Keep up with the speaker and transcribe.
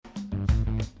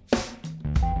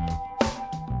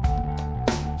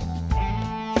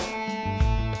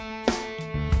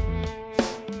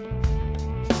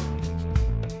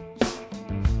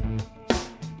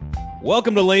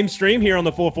Welcome to Lame Stream here on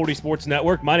the 440 Sports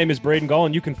Network. My name is Braden Gall,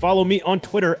 and you can follow me on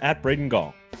Twitter at Braden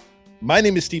Gall. My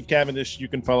name is Steve Cavendish. You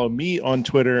can follow me on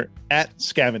Twitter at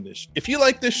Scavendish. If you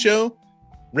like this show,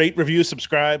 rate, review,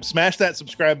 subscribe, smash that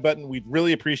subscribe button. We'd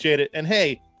really appreciate it. And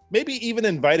hey, maybe even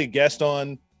invite a guest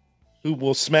on who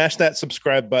will smash that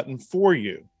subscribe button for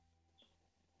you.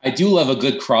 I do love a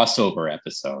good crossover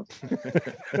episode.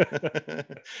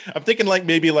 I'm thinking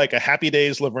maybe a Happy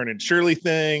Days Laverne and Shirley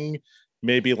thing.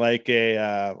 Maybe I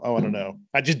don't know.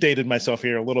 I just dated myself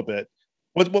here a little bit.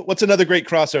 What's another great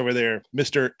crossover there,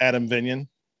 Mr. Adam Vingan?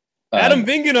 Adam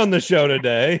Vingan on the show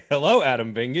today. Hello,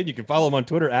 Adam Vingan. You can follow him on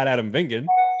Twitter at Adam Vingan.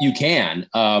 You can.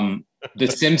 The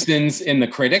Simpsons in The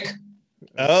Critic.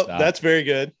 Oh, that's very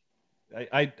good.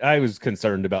 I was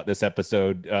concerned about this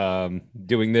episode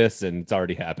doing this, and it's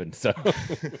already happened. So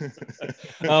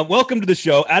welcome to the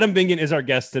show. Adam Vingan is our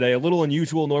guest today. A little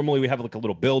unusual. Normally we have a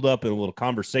little build up and a little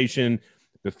conversation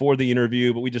before the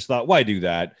interview, but we just thought, why do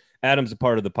that? Adam's a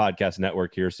part of the podcast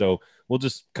network here, so we'll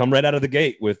just come right out of the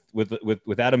gate with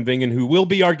Adam Vingan, who will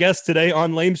be our guest today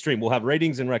on Lame Stream. We'll have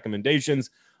ratings and recommendations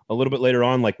a little bit later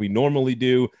on like we normally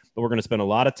do, but we're going to spend a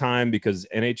lot of time because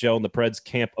NHL and the Preds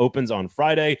camp opens on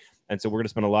Friday. And so we're going to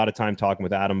spend a lot of time talking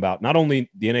with Adam about not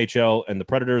only the NHL and the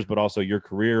Predators, but also your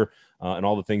career and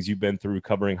all the things you've been through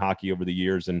covering hockey over the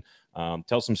years, and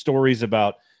tell some stories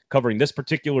about covering this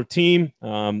particular team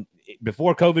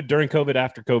before COVID, during COVID,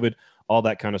 after COVID, all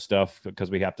that kind of stuff, because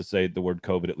we have to say the word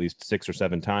COVID at least 6 or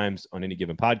 7 times on any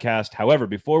given podcast. However,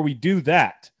 before we do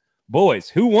that, boys,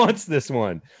 who wants this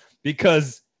one?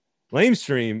 Because Lame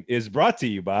Stream is brought to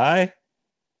you by...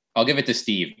 I'll give it to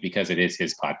Steve because it is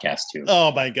his podcast too.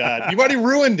 Oh my God. You've already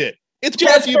ruined it. It's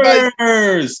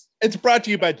Jaspers! Brought to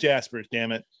you by Jaspers.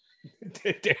 Damn it.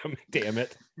 damn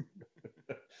it.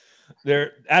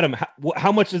 Adam,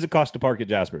 how much does it cost to park at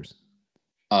Jaspers?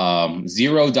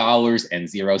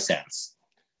 $0.00.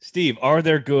 Steve, are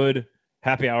there good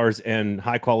happy hours and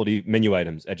high quality menu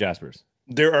items at Jaspers?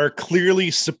 There are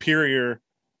clearly superior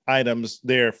items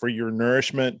there for your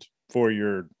nourishment, for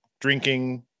your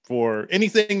drinking, for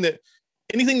anything that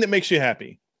makes you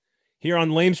happy. Here on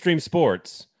Lame Stream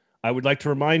Sports, I would like to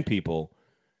remind people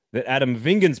that Adam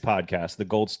Vingan's podcast, The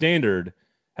Gold Standard,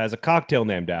 has a cocktail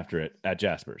named after it at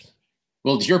Jaspers.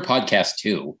 Well, it's your podcast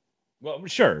too. Well,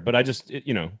 sure, but I just,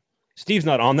 Steve's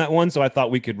not on that one, so I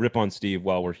thought we could rip on Steve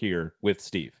while we're here with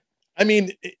Steve. I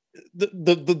mean,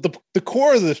 the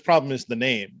core of this problem is the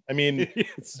name. I mean,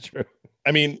 it's true.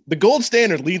 I mean, The Gold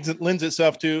Standard lends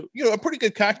itself to, a pretty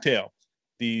good cocktail.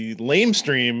 The Lame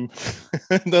Stream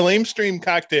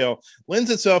cocktail lends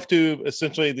itself to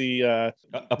essentially a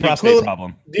prostate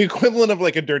problem, the equivalent of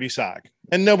like a dirty sock,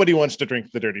 and nobody wants to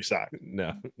drink the dirty sock.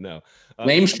 No.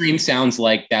 Lame Stream sounds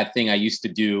like that thing I used to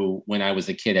do when I was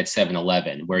a kid at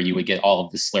 7-Eleven, where you would get all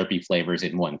of the Slurpee flavors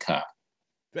in one cup.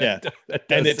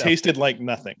 Tasted like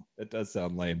nothing. That does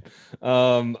sound lame.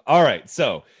 All right,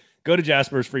 so go to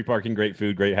Jaspers, free parking, great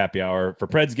food, great happy hour for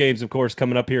Preds games, of course,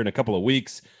 coming up here in a couple of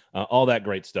weeks. All that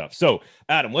great stuff. So,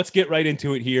 Adam, let's get right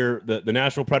into it here. The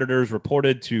Nashville Predators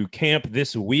reported to camp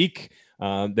this week.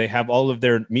 They have all of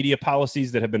their media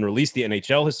policies that have been released. The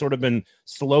NHL has sort of been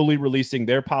slowly releasing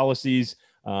their policies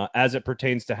as it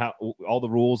pertains to how all the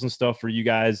rules and stuff for you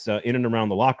guys in and around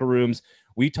the locker rooms.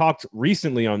 We talked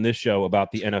recently on this show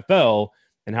about the NFL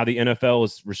and how the NFL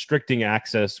is restricting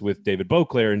access with David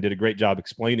Beauclair and did a great job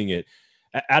explaining it.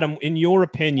 Adam, in your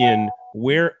opinion,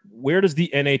 where does the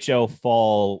NHL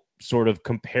fall sort of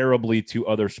comparably to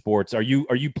other sports? Are you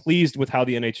pleased with how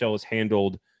the NHL has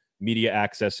handled media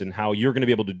access and how you're going to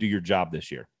be able to do your job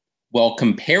this year? Well,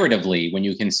 comparatively, when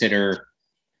you consider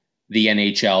the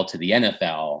NHL to the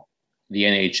NFL, the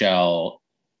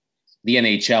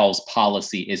NHL's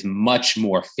policy is much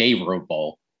more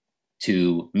favorable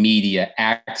to media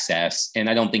access. And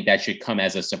I don't think that should come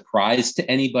as a surprise to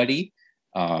anybody.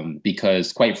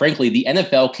 Because quite frankly, the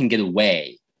NFL can get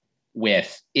away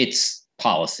with its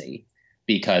policy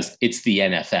because it's the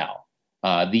NFL.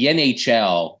 The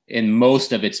NHL in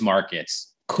most of its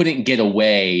markets couldn't get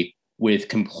away with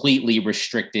completely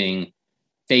restricting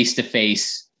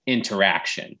face-to-face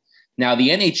interaction. Now, the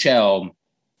NHL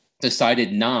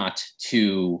decided not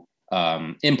to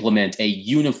implement a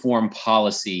uniform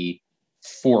policy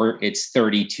for its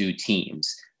 32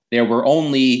 teams. There were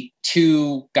only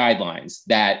 2 guidelines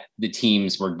that the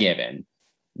teams were given.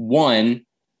 One,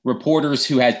 reporters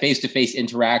who had face-to-face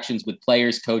interactions with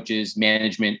players, coaches,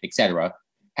 management, etc.,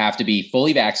 have to be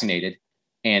fully vaccinated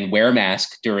and wear a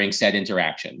mask during said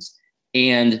interactions.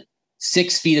 And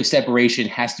 6 feet of separation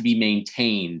has to be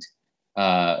maintained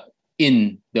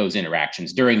in those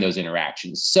interactions, during those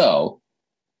interactions. So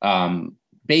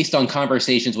based on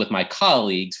conversations with my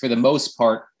colleagues, for the most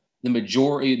part, the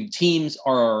majority teams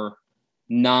are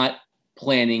not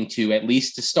planning to, at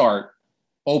least to start,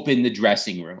 open the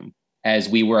dressing room as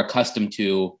we were accustomed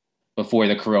to before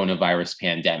the coronavirus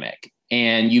pandemic.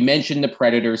 And you mentioned the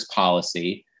Predators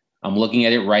policy. I'm looking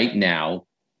at it right now.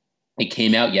 It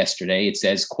came out yesterday. It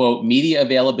says, quote, media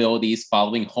availabilities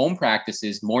following home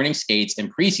practices, morning skates,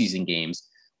 and preseason games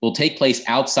will take place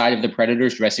outside of the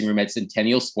Predators dressing room at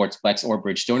Centennial Sportsplex or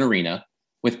Bridgestone Arena,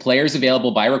 with players available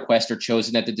by request or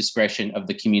chosen at the discretion of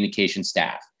the communication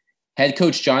staff. Head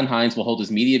coach John Hynes will hold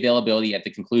his media availability at the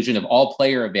conclusion of all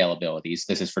player availabilities.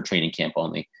 This is for training camp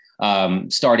only,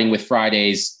 starting with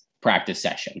Friday's practice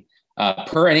session.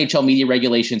 Per NHL media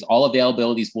regulations, all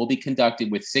availabilities will be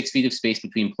conducted with 6 feet of space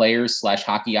between players /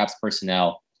 hockey ops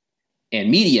personnel and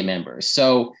media members.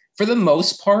 So for the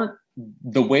most part,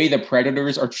 the way the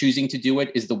Predators are choosing to do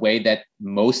it is the way that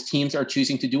most teams are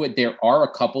choosing to do it. There are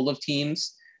a couple of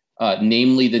teams,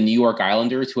 namely the New York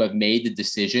Islanders, who have made the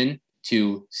decision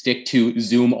to stick to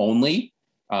Zoom only,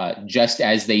 just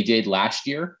as they did last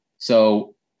year.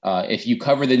 So if you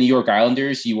cover the New York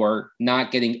Islanders, you are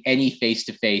not getting any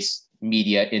face-to-face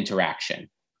media interaction.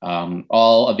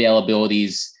 All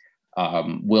availabilities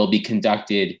will be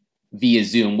conducted via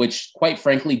Zoom, which quite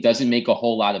frankly doesn't make a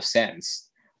whole lot of sense.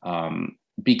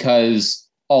 Because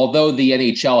although the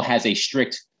NHL has a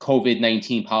strict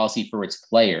COVID-19 policy for its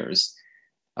players,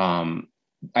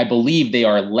 I believe they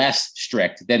are less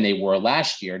strict than they were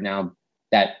last year now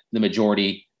that the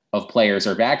majority of players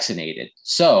are vaccinated.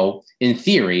 So in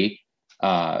theory,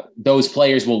 those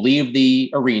players will leave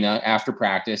the arena after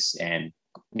practice and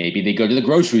maybe they go to the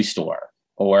grocery store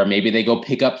or maybe they go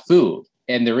pick up food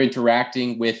and they're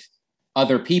interacting with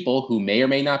other people who may or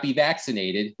may not be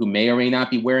vaccinated, who may or may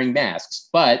not be wearing masks,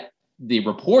 but the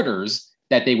reporters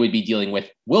that they would be dealing with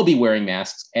will be wearing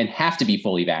masks and have to be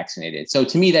fully vaccinated. So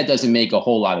to me, that doesn't make a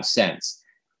whole lot of sense.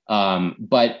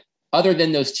 But other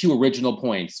than those two original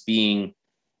points, being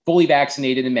fully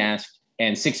vaccinated and masked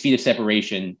and 6 feet of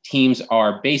separation, teams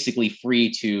are basically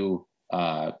free to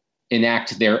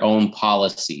enact their own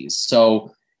policies.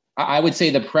 So I would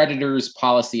say the Predators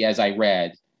policy, as I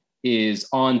read, is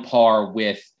on par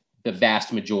with the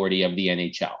vast majority of the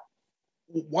NHL.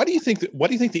 Why do you think the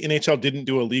NHL didn't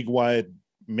do a league-wide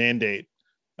mandate,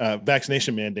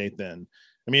 vaccination mandate then?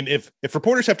 I mean, if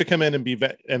reporters have to come in and be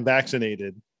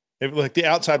vaccinated, if like the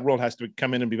outside world has to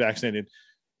come in and be vaccinated,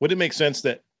 would it make sense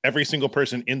that every single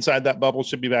person inside that bubble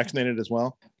should be vaccinated as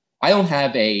well? I don't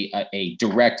have a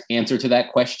direct answer to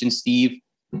that question, Steve.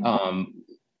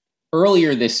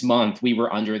 Earlier this month, we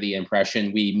were under the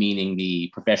impression, we meaning the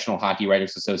Professional Hockey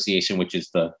Writers Association, which is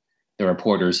the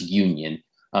reporters union,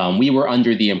 we were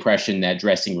under the impression that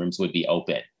dressing rooms would be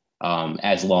open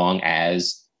as long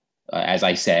as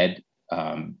I said,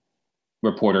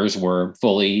 reporters were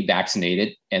fully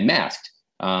vaccinated and masked.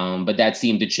 But that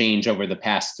seemed to change over the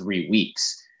past 3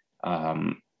 weeks.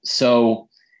 So,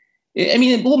 I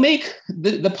mean, it will make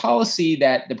the policy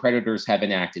that the Predators have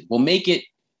enacted will make it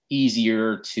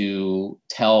easier to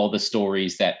tell the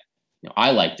stories that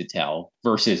I like to tell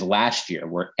versus last year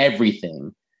where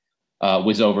everything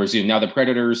was over Zoom. Now, the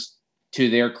Predators, to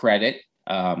their credit,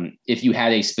 if you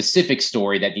had a specific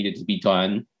story that needed to be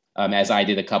done, as I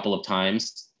did a couple of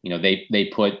times, they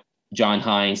put John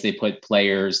Hynes, they put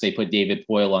players, they put David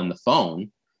Poile on the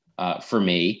phone for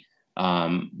me.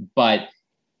 But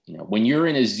when you're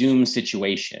in a Zoom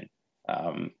situation,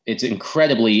 it's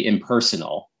incredibly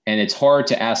impersonal. And it's hard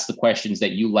to ask the questions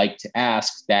that you like to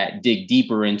ask that dig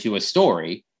deeper into a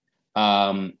story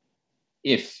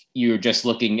if you're just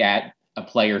looking at a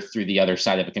player through the other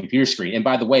side of a computer screen. And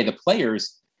by the way, the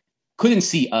players couldn't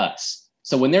see us.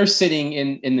 So when they're sitting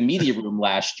in the media room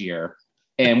last year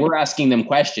and we're asking them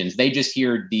questions, they just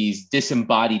hear these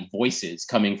disembodied voices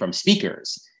coming from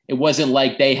speakers. It wasn't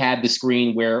like they had the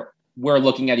screen where we're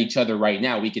looking at each other right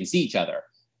now. We can see each other.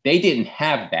 They didn't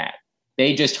have that.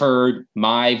 They just heard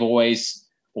my voice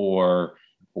or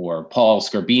Paul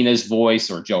Skrbina's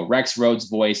voice or Joe Rexrode's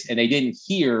voice, and they didn't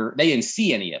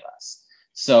see any of us.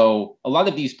 So a lot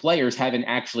of these players haven't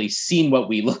actually seen what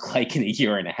we look like in a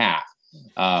year and a half.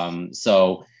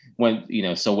 So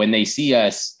when they see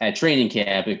us at training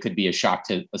camp, it could be a shock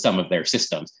to some of their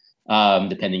systems,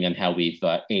 depending on how we've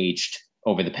aged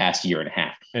over the past year and a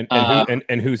half.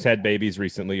 And who's had babies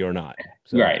recently or not.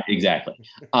 So. Right, exactly.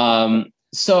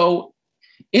 So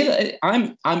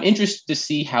I'm interested to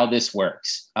see how this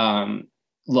works.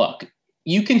 Look,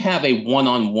 you can have a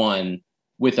one-on-one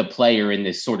with a player in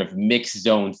this sort of mixed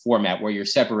zone format where you're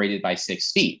separated by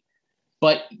 6 feet,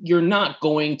 but you're not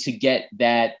going to get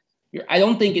that. I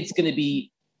don't think it's going to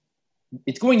be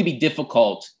it's going to be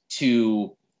difficult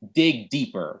to dig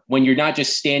deeper when you're not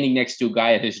just standing next to a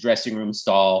guy at his dressing room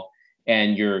stall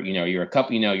and you're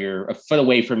a foot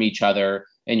away from each other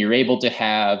and you're able to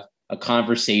have a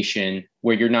conversation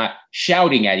where you're not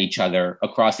shouting at each other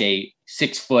across a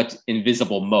 6-foot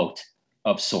invisible moat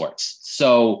of sorts.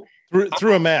 So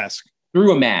through a mask.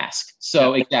 Through a mask.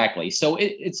 So exactly. So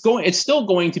it's still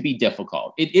going to be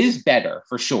difficult. It is better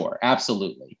for sure.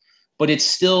 Absolutely. But it's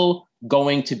still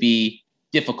going to be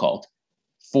difficult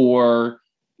for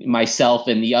myself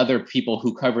and the other people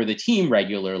who cover the team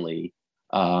regularly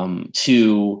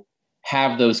to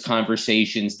have those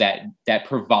conversations that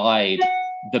provide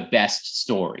the best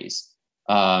stories.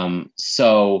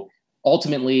 So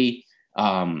ultimately,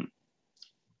 like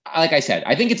I said,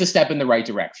 I think it's a step in the right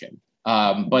direction.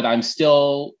 But I'm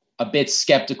still a bit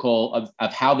skeptical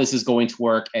of how this is going to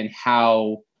work and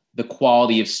how the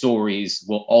quality of stories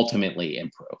will ultimately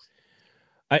improve.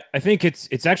 I think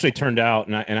it's actually turned out,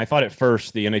 and I thought at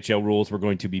first the NHL rules were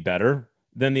going to be better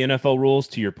than the NFL rules,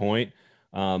 to your point.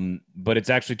 But it's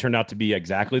actually turned out to be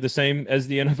exactly the same as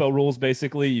the NFL rules.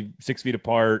 Basically, 6 feet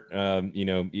apart.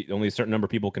 Only a certain number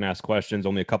of people can ask questions.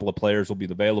 Only a couple of players will be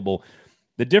available.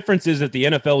 The difference is that the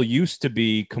NFL used to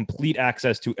be complete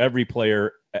access to every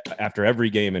player after every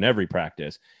game and every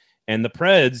practice. And the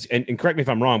Preds, and correct me if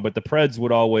I'm wrong, but the Preds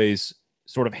would always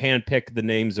sort of handpick the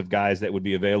names of guys that would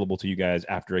be available to you guys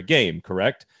after a game,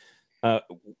 correct?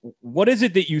 What is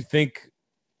it that you think?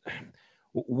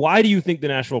 Why do you think the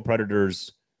Nashville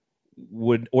Predators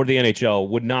would, or the NHL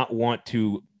would not want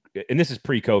to, and this is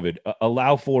pre-COVID,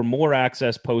 allow for more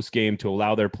access post-game to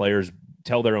allow their players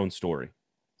tell their own story?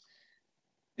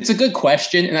 It's a good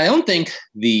question. And I don't think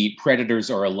the Predators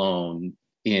are alone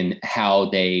in how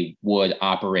they would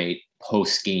operate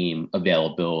post-game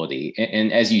availability.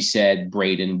 And as you said,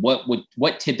 Braden,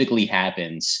 what typically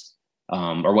happens,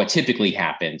 or what typically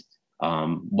happened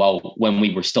when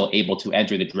we were still able to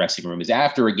enter the dressing room, is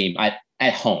after a game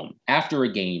at home, after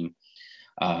a game,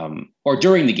 or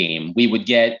during the game, we would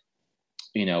get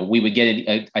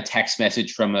a text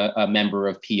message from a member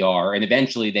of PR, and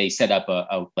eventually they set up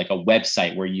a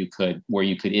website where you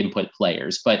could input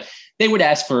players, but they would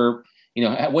ask for,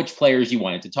 which players you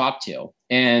wanted to talk to.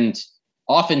 And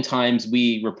oftentimes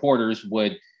we reporters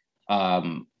would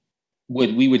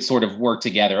sort of work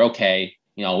together. Okay.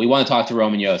 We want to talk to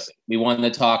Roman Josi. We want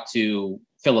to talk to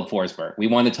Philip Forsberg. We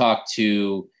want to talk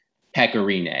to Pekka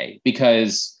Rinne,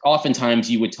 because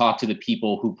oftentimes you would talk to the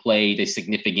people who played a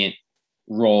significant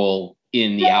role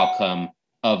in the outcome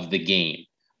of the game.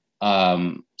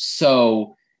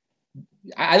 So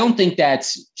I don't think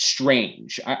that's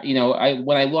strange. When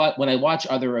I watch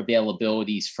other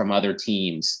availabilities from other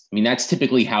teams, I mean, that's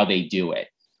typically how they do it.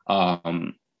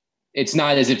 It's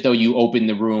not as if though you open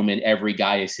the room and every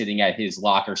guy is sitting at his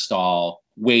locker stall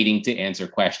waiting to answer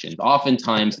questions.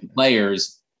 Oftentimes the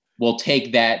players will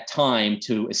take that time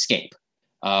to escape,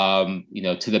 to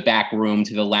the back room,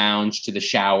 to the lounge, to the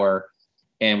shower.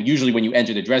 And usually when you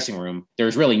enter the dressing room,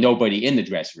 there's really nobody in the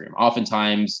dressing room.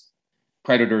 Oftentimes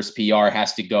Predators PR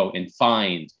has to go and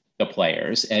find the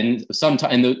players. And some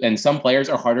players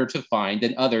are harder to find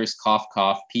than others. Cough,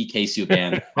 cough, PK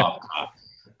Subban, cough, cough.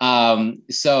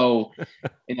 So,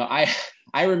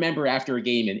 I remember after a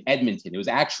game in Edmonton, it was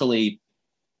actually,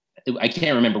 I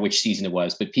can't remember which season it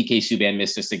was, but PK Subban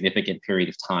missed a significant period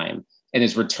of time. And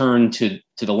his return to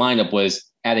the lineup was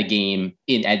at a game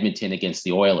in Edmonton against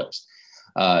the Oilers.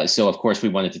 So, of course, we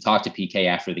wanted to talk to PK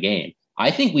after the game. I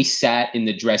think we sat in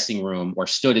the dressing room or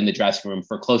stood in the dressing room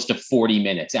for close to 40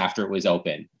 minutes after it was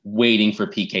open, waiting for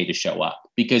PK to show up,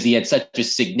 because he had such a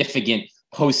significant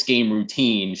post-game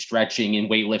routine, stretching and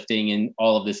weightlifting and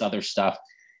all of this other stuff.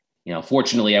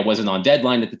 Fortunately, I wasn't on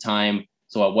deadline at the time,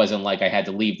 so it wasn't like I had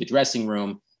to leave the dressing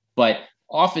room. But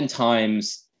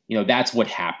oftentimes, that's what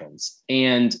happens.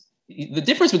 And the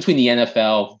difference between the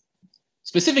NFL,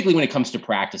 specifically when it comes to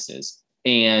practices,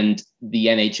 and the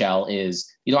NHL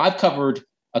is, I've covered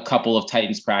a couple of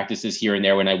Titans practices here and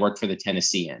there when I worked for the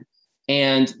Tennessean.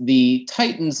 And the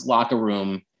Titans locker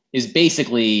room is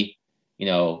basically,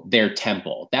 their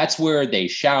temple. That's where they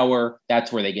shower.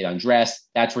 That's where they get undressed.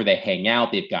 That's where they hang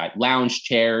out. They've got lounge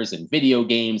chairs and video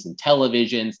games and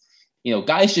televisions,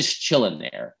 guys just chilling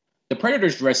there. The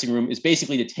Predators dressing room is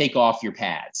basically to take off your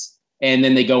pads, and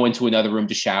then they go into another room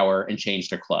to shower and change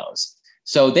their clothes.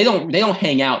 So they don't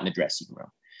hang out in the dressing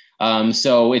room.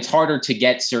 So it's harder to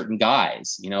get certain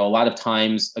guys. A lot of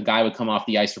times a guy would come off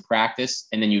the ice for practice,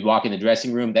 and then you'd walk in the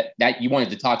dressing room that you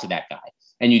wanted to talk to that guy.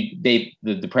 And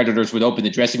the Predators would open the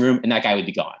dressing room and that guy would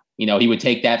be gone. He would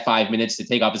take that 5 minutes to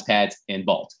take off his pads and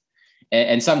bolt.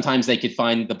 And sometimes they could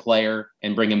find the player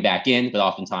and bring him back in, but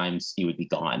oftentimes he would be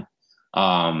gone.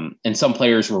 And some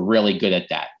players were really good at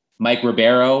that. Mike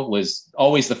Ribeiro was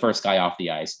always the first guy off the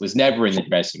ice, was never in the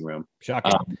dressing room.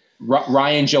 Shocking.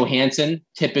 Ryan Johansson,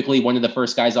 typically one of the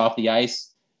first guys off the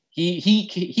ice.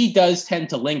 He does tend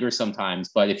to linger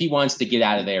sometimes, but if he wants to get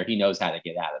out of there, he knows how to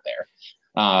get out of there.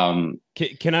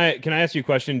 Can I ask you a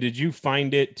question? Did you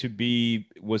find it to be,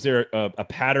 was there a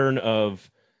pattern of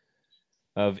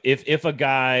if a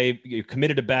guy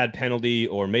committed a bad penalty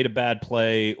or made a bad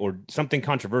play or something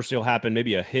controversial happened,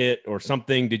 maybe a hit or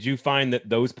something, did you find that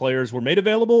those players were made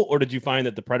available, or did you find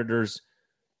that the Predators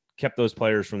kept those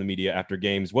players from the media after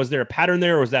games? Was there a pattern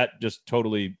there, or was that just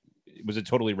totally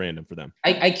random for them?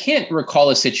 I can't recall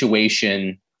a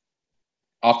situation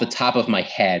off the top of my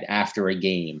head after a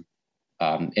game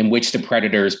in which the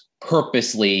Predators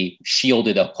purposely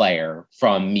shielded a player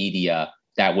from media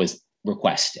that was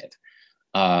requested.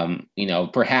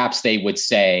 Perhaps they would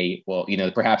say, well,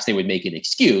 perhaps they would make an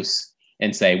excuse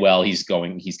and say, well, he's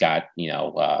on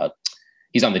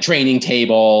the training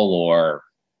table, or,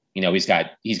 he's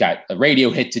got a radio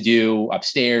hit to do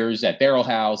upstairs at Barrel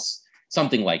House,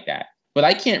 something like that. But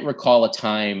I can't recall a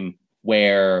time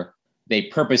where they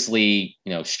purposely,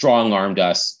 strong-armed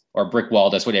us or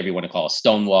brick-walled us, whatever you want to call it,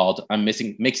 stonewalled. I'm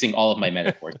mixing all of my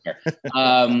metaphors here.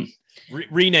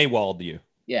 Rene-walled you.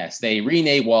 Yes, they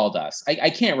Rene-walled us. I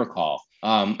can't recall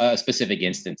a specific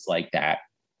instance like that.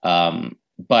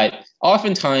 But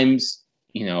oftentimes,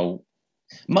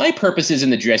 my purposes in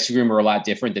the dressing room are a lot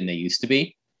different than they used to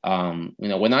be.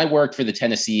 When I worked for the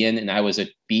Tennessean and I was a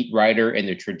beat writer in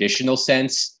the traditional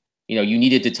sense, you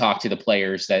needed to talk to the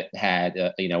players that had,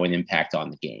 an impact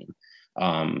on the game.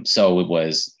 So it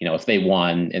was, if they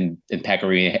won and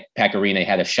Pekka Rinne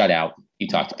had a shutout, you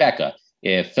talk to Pekka.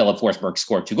 If Philip Forsberg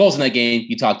scored 2 goals in that game,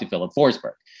 you talk to Philip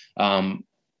Forsberg.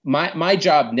 My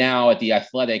job now at the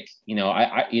Athletic,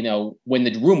 I when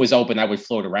the room was open, I would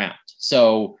float around.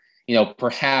 So,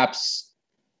 perhaps,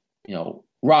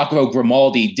 Rocco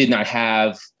Grimaldi did not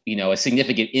have, a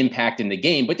significant impact in the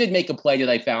game, but did make a play that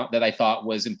I thought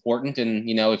was important. And,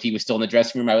 if he was still in the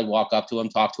dressing room, I would walk up to him,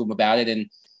 talk to him about it, and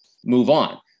move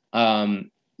on.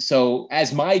 So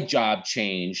as my job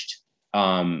changed,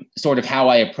 sort of how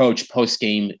I approach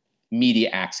post-game media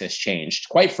access changed.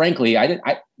 Quite frankly,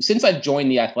 since I've joined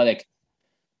the Athletic,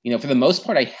 for the most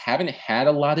part, I haven't had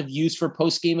a lot of use for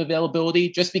post-game availability,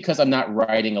 just because I'm not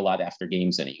writing a lot after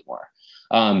games anymore.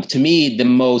 To me, the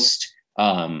most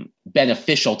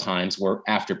beneficial times were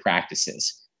after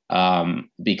practices,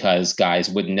 because guys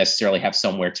wouldn't necessarily have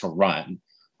somewhere to run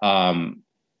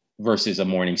versus a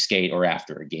morning skate or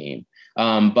after a game.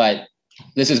 But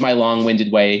this is my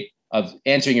long-winded way of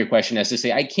answering your question, as to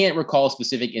say, I can't recall a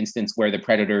specific instance where the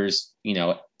Predators,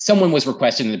 someone was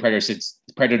requested and the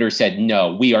Predators said,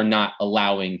 no, we are not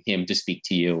allowing him to speak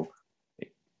to you,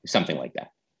 something like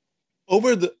that.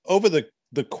 Over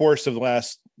the course of the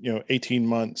last, 18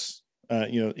 months,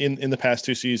 in the past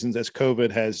 2 seasons, as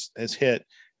COVID has hit,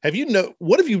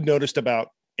 what have you noticed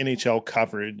about NHL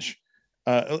coverage?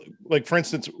 Like, for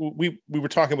instance, we were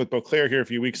talking with Beauclair here a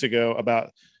few weeks ago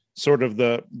about sort of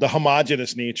the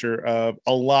homogenous nature of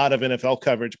a lot of NFL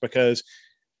coverage, because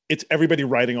it's everybody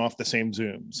writing off the same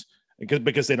Zooms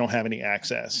because they don't have any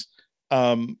access.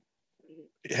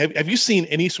 Have you seen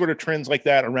any sort of trends like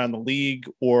that around the league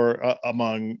or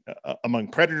among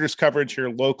Predators coverage here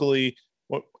locally?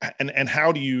 And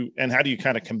how do you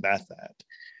kind of combat that?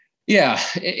 Yeah,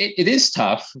 it is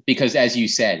tough because, as you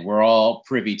said, we were all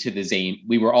privy to the same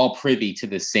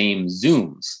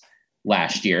Zooms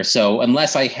last year. So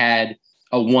unless I had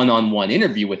a one-on-one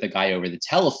interview with a guy over the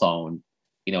telephone,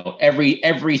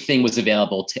 everything was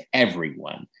available to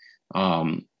everyone.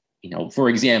 For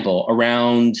example,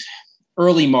 around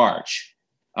early March,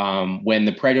 when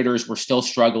the Predators were still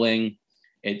struggling,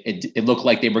 it looked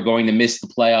like they were going to miss the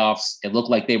playoffs. It looked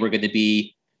like they were going to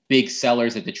be big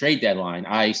sellers at the trade deadline.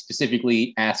 I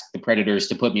specifically asked the Predators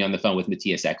to put me on the phone with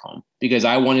Mattias Ekholm because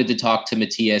I wanted to talk to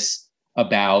Mattias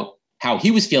about how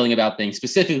he was feeling about things,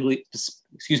 specifically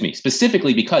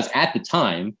because at the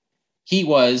time he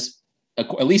was,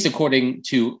 at least according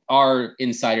to our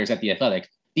insiders at the Athletic,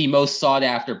 the most sought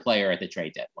after player at the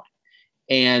trade deadline.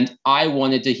 And I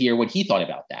wanted to hear what he thought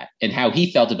about that and how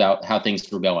he felt about how things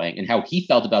were going and how he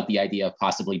felt about the idea of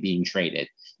possibly being traded.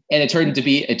 And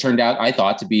it turned out, I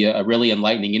thought, to be a really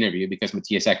enlightening interview because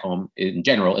Mattias Ekholm in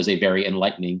general is a very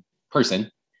enlightening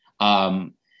person.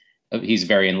 He's a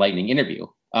very enlightening interview.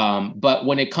 But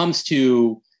when it comes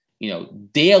to,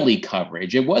 daily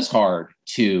coverage, it was hard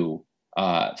to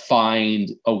find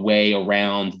a way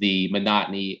around the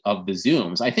monotony of the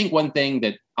Zooms. I think one thing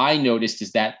that I noticed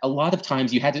is that a lot of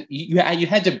times you had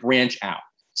to branch out.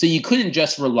 So you couldn't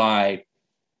just rely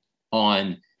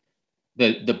on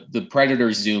the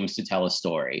Predators Zooms to tell a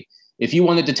story. If you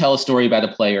wanted to tell a story about a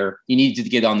player, you needed to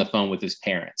get on the phone with his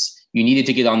parents. You needed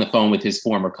to get on the phone with his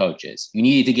former coaches. You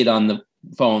needed to get on the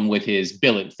phone with his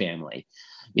billet family.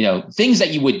 Things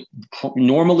that you would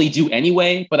normally do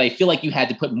anyway, but I feel like you had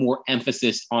to put more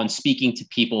emphasis on speaking to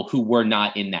people who were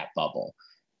not in that bubble.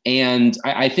 And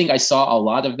I think I saw a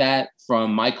lot of that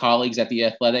from my colleagues at The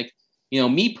Athletic.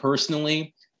 Me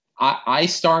personally, I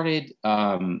started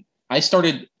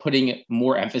putting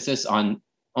more emphasis on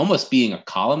almost being a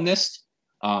columnist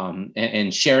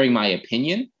and sharing my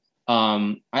opinion.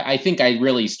 I think I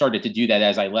really started to do that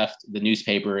as I left the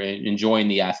newspaper and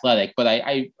joined The Athletic, but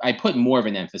I put more of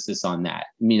an emphasis on that,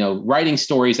 writing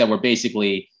stories that were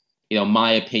basically,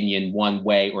 my opinion one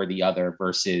way or the other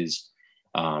versus,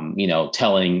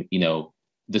 telling,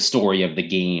 the story of the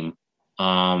game.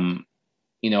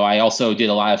 I also did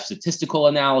a lot of statistical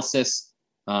analysis,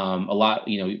 a lot,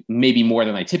 maybe more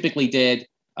than I typically did.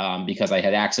 Because I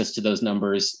had access to those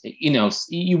numbers,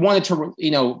 you wanted to,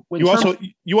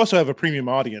 you also have a premium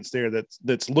audience there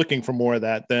that's looking for more of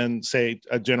that than say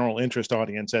a general interest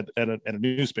audience at a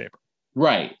newspaper.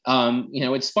 Right.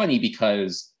 It's funny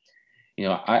because,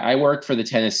 I worked for the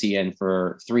Tennessean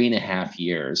for 3.5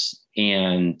 years,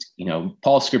 and,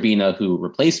 Paul Scribina, who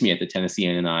replaced me at the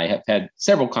Tennessean, and I have had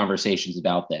several conversations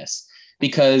about this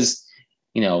because,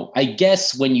 I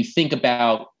guess when you think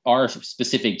about our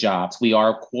specific jobs, we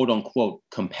are quote unquote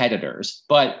competitors,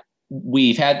 but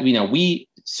we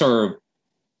serve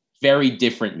very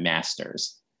different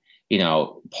masters.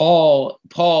 Paul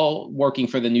working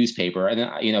for the newspaper,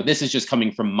 and this is just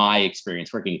coming from my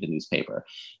experience working at the newspaper.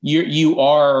 You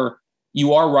are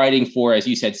writing for, as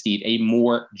you said, Steve, a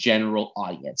more general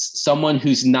audience, someone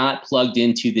who's not plugged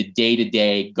into the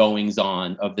day-to-day goings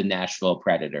on of the Nashville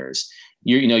Predators.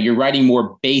 You're writing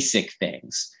more basic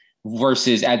things.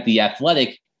 Versus at The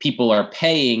Athletic, people are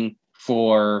paying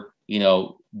for,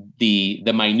 the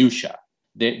minutia.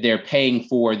 They're paying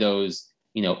for those,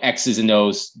 X's and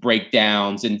O's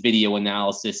breakdowns and video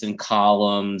analysis and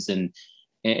columns and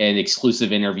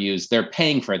exclusive interviews. They're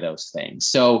paying for those things.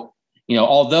 So,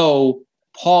 although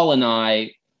Paul and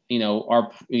I,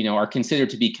 are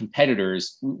considered to be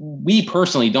competitors, we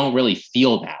personally don't really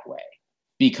feel that way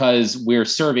because we're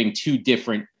serving two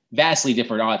vastly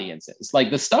different audiences.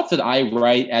 Like the stuff that I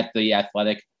write at The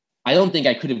Athletic, I don't think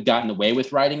I could have gotten away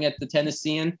with writing at the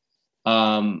Tennessean,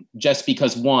 just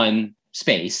because one,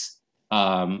 space,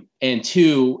 and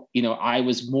two, I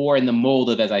was more in the mold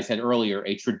of, as I said earlier,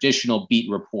 a traditional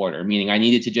beat reporter, meaning I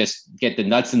needed to just get the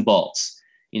nuts and bolts.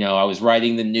 I was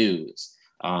writing the news.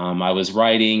 I was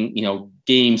writing,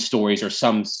 game stories or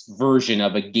some version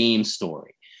of a game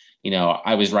story.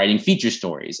 I was writing feature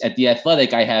stories. At The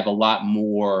Athletic, I have a lot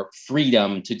more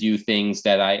freedom to do things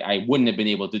that I wouldn't have been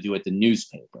able to do at the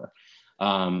newspaper.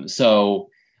 So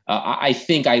I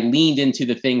think I leaned into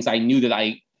the things I knew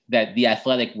that The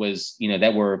Athletic was,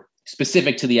 that were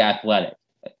specific to The Athletic.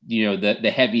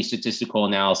 The heavy statistical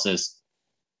analysis,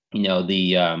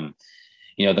 the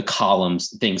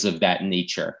columns, things of that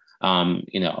nature.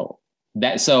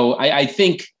 That. So I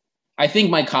think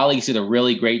my colleagues did a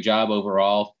really great job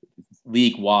overall,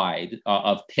 league wide,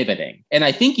 of pivoting. And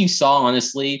I think you saw,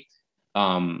 honestly,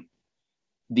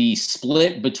 the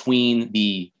split between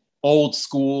the old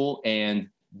school and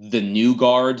the new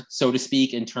guard, so to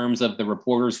speak, in terms of the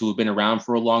reporters who have been around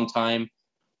for a long time,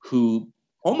 who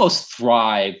almost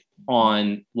thrive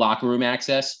on locker room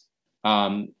access,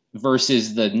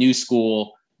 versus the new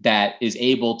school that is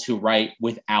able to write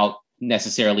without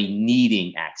necessarily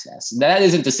needing access. That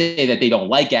isn't to say that they don't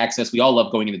like access. We all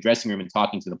love going in the dressing room and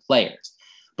talking to the players.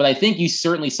 But I think you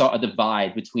certainly saw a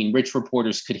divide between which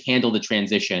reporters could handle the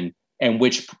transition and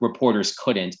which reporters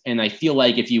couldn't. And I feel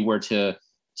like if you were to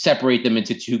separate them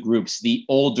into two groups, the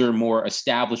older, more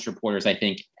established reporters, I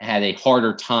think, had a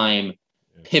harder time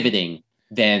pivoting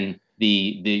than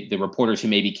the reporters who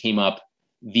maybe came up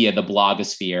via the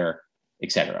blogosphere,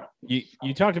 etc.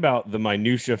 You talked about the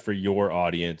minutia for your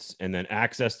audience and then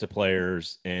access to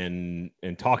players and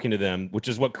talking to them, which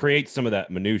is what creates some of that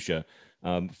minutia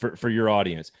for your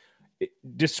audience.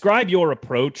 Describe your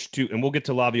approach to, and we'll get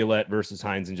to Laviolette versus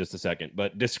Hines in just a second,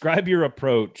 but describe your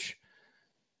approach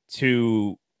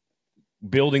to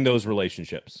building those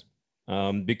relationships.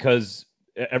 Because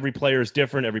every player is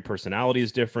different. Every personality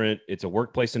is different. It's a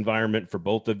workplace environment for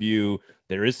both of you.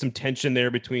 There is some tension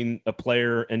there between a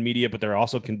player and media, but there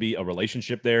also can be a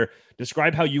relationship there.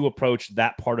 Describe how you approach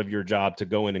that part of your job to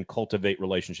go in and cultivate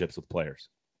relationships with players.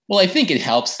 Well, I think it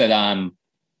helps that I'm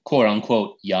quote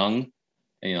unquote young.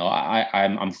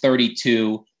 I'm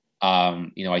 32.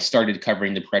 I started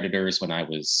covering the Predators when I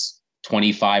was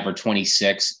 25 or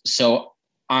 26. So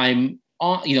I'm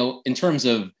on, in terms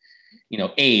of,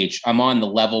 age, I'm on the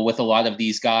level with a lot of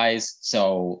these guys.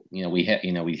 So, we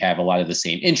have a lot of the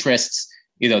same interests,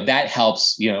 that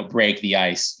helps, break the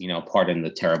ice, pardon the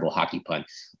terrible hockey pun.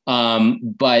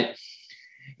 But,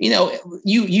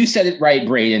 you said it right,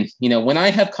 Braden. When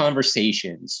I have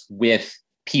conversations with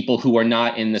people who are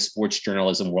not in the sports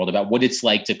journalism world about what it's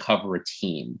like to cover a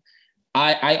team,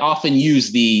 I often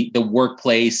use the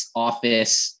workplace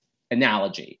office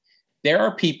analogy. There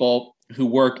are people who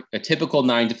work a typical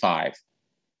 9 to 5.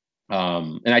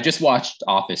 And I just watched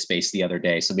Office Space the other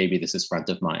day, so maybe this is front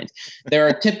of mind. There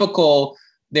are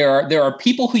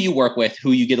people who you work with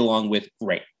who you get along with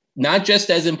great, not just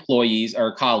as employees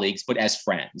or colleagues, but as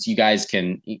friends. You guys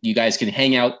can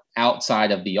hang out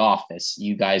outside of the office.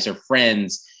 You guys are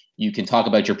friends. You can talk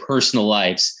about your personal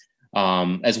lives,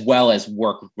 as well as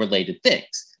work-related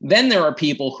things. Then there are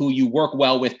people who you work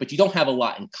well with, but you don't have a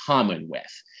lot in common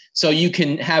with. So you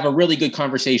can have a really good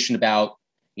conversation about,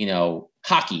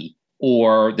 hockey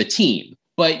or the team,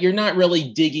 but you're not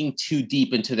really digging too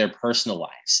deep into their personal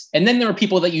lives. And then there are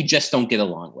people that you just don't get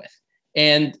along with.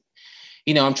 And,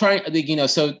 I'm trying,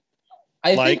 so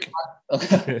I think,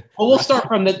 well, we'll start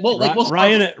from the,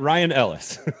 Ryan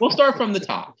Ellis. We'll start from the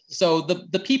top. So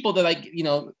the people that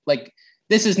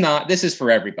this is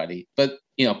for everybody, but,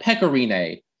 Pekka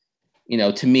Rinne,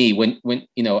 to me, when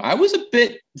I was a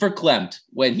bit verklempt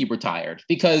when he retired,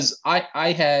 because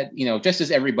I had, just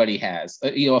as everybody has,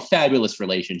 a fabulous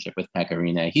relationship with Pekka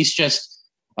Rinne. He's just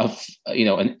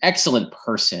an excellent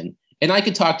person. And I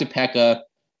could talk to Pekka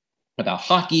about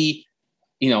hockey,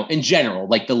 in general,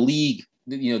 like the league,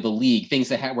 the league, things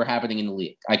that were happening in the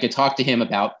league. I could talk to him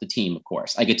about the team, of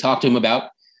course. I could talk to him about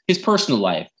his personal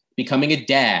life, becoming a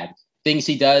dad, things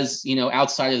he does,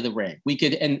 outside of the ring. We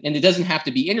could, and it doesn't have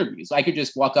to be interviews. I could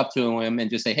just walk up to him and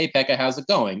just say, "Hey, Pekka, how's it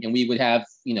going?" And we would have,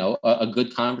 a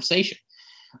good conversation.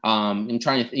 I'm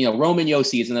trying to, Roman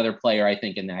Josi is another player, I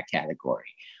think, in that category.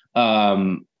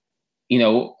 When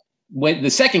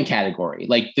the second category,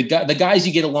 like the guys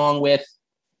you get along with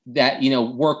that,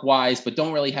 work wise, but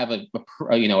don't really have a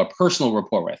personal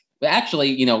rapport with. But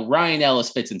actually, Ryan Ellis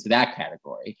fits into that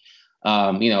category.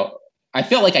 I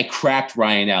felt like I cracked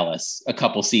Ryan Ellis a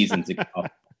couple seasons ago,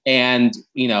 and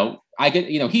I could,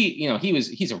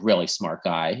 he's a really smart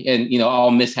guy, and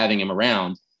I'll miss having him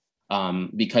around,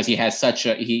 because he has such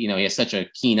a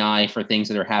keen eye for things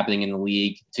that are happening in the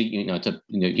league. To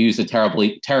use a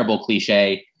terrible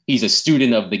cliche, he's a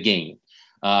student of the game.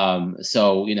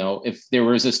 So if there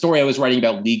was a story I was writing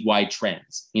about league-wide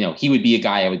trends, he would be a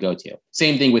guy I would go to.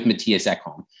 Same thing with Matthias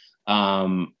Ekholm.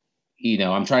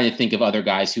 I'm trying to think of other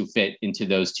guys who fit into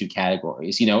those two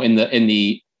categories. In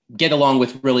the get along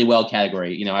with really well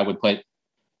category, I would put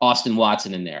Austin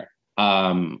Watson in there,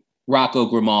 Rocco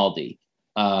Grimaldi.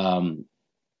 I'm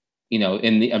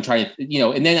trying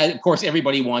to, and then of course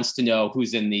everybody wants to know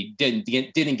who's in the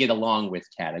didn't get along with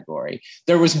category.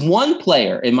 There was one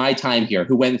player in my time here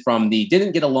who went from the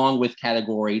didn't get along with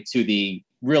category to the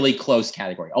really close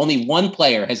category. Only one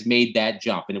player has made that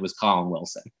jump, and it was Colin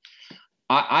Wilson.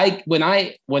 When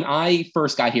I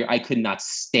first got here, I could not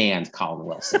stand Colin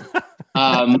Wilson,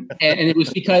 and it was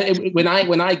because when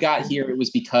I got here, it was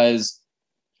because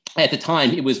at the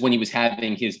time it was when he was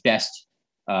having his best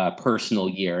personal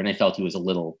year, and I felt he was a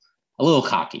little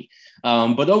cocky.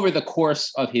 But over the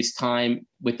course of his time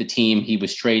with the team, he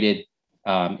was traded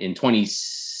in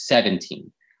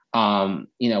 2017.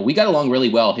 We got along really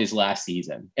well his last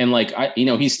season, and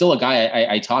he's still a guy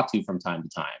I talk to from time to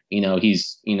time.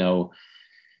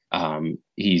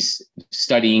 He's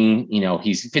studying,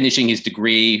 he's finishing his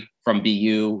degree from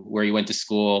BU where he went to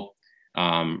school.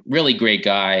 Really great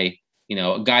guy,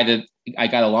 a guy that I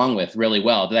got along with really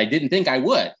well that I didn't think I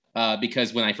would,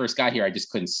 because when I first got here, I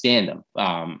just couldn't stand him.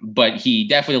 But he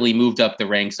definitely moved up the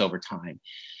ranks over time.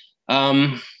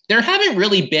 There haven't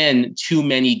really been too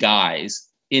many guys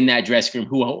in that dressing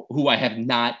room who I have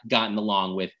not gotten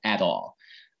along with at all.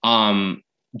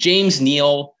 James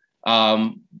Neal,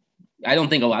 I don't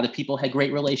think a lot of people had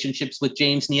great relationships with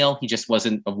James Neal. He just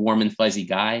wasn't a warm and fuzzy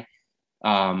guy.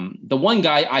 The one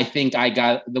guy I think I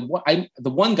got the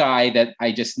one guy that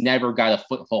I just never got a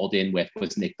foothold in with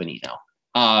was Nick Bonino.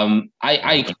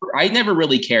 I never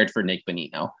really cared for Nick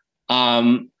Bonino.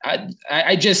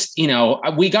 I just,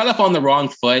 we got up on the wrong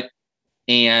foot,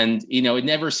 and, it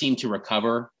never seemed to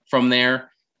recover from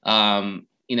there.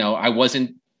 I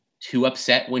wasn't too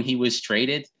upset when he was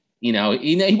traded. He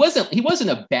wasn't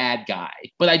a bad guy,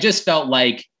 but I just felt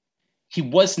like he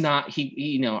was not,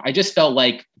 I just felt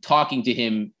like talking to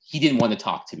him, he didn't want to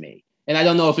talk to me. And I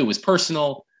don't know if it was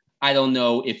personal. I don't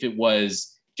know if it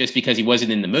was just because he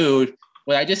wasn't in the mood,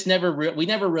 but I just we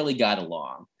never really got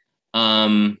along.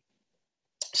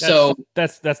 He's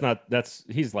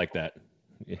like that.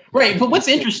 Right. But what's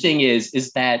interesting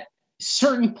is that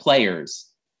certain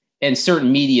players and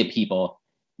certain media people,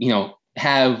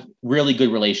 have really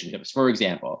good relationships. For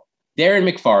example,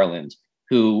 Darren McFarland,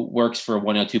 who works for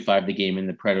 102.5 The Game and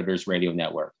the Predators radio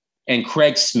network, and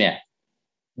Craig Smith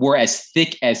were as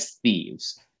thick as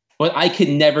thieves. But I could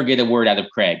never get a word out of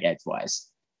Craig edgewise.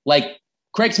 Like,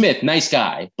 Craig Smith, nice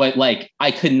guy, but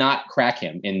I could not crack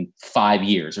him in 5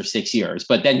 years or 6 years.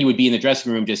 But then he would be in the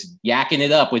dressing room just yakking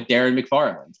it up with Darren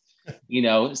McFarland.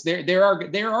 There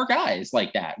are guys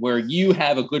like that where you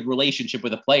have a good relationship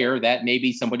with a player that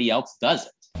maybe somebody else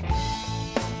doesn't.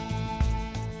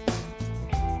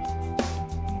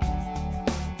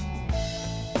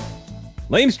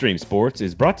 Lamestream Sports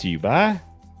is brought to you by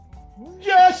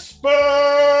Jaspers.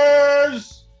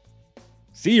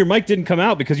 See, your mic didn't come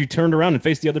out because you turned around and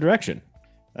faced the other direction.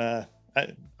 I'm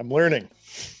learning.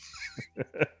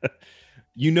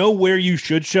 You know where you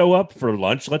should show up for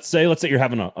lunch. Let's say you're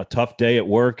having a tough day at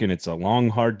work and it's a long,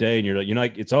 hard day, and you're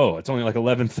like, it's only like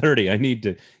 11:30. I need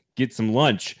to get some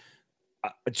lunch.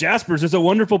 Jasper's is a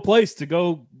wonderful place to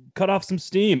go cut off some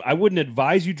steam. I wouldn't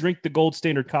advise you drink the gold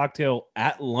standard cocktail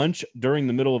at lunch during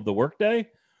the middle of the workday,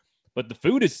 but the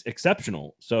food is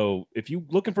exceptional. So if you're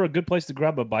looking for a good place to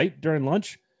grab a bite during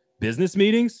lunch, business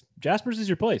meetings, Jasper's is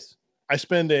your place. I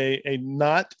spend a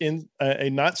not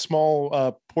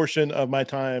small portion of my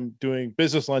time doing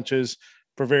business lunches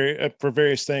for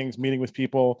various things, meeting with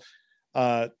people,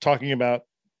 talking about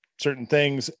certain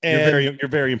things. And you're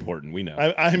very important. We know.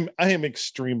 I am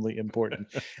extremely important.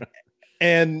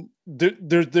 And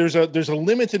there's a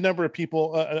limited number of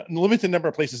people, a limited number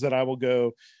of places that I will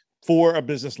go for a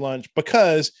business lunch,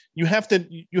 because you have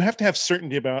to have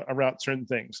certainty about certain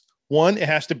things. One, it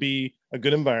has to be a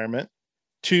good environment.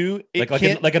 Two, like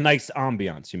a nice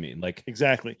ambiance. You mean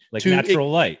exactly like Two,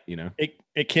 natural light?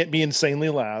 It can't be insanely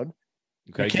loud.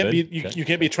 Okay, you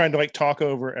can't be trying to talk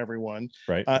over everyone.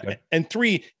 Right. Okay. And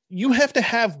three, you have to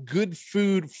have good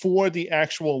food for the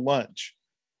actual lunch,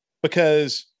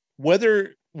 because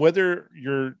whether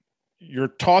you're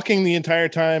talking the entire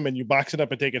time and you box it up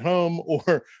and take it home,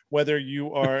 or whether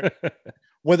you are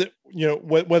whether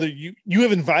you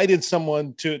have invited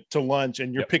someone to lunch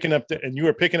and you're picking up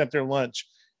their lunch,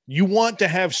 you want to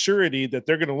have surety that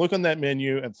they're going to look on that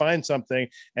menu and find something,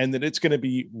 and that it's going to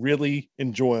be really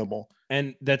enjoyable.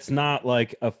 And that's not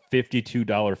like a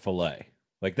 $52 fillet.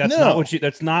 Like that's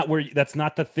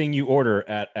not the thing you order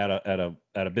at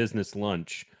a business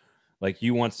lunch. Like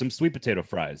you want some sweet potato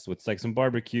fries with like some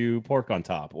barbecue pork on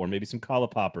top, or maybe some calla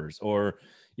poppers, or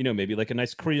maybe like a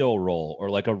nice Creole roll, or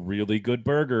like a really good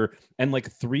burger, and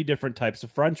like 3 different types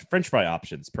of French fry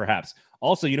options, perhaps.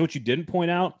 Also, what you didn't point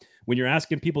out when you're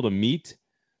asking people to meet,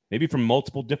 maybe from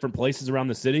multiple different places around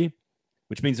the city,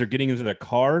 which means they're getting into their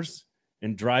cars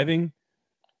and driving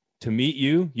to meet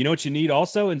you. You know what you need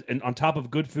also, and on top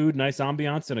of good food, nice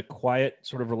ambiance, and a quiet,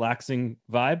 sort of relaxing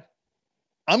vibe?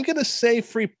 I'm going to say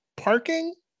free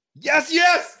parking. Yes.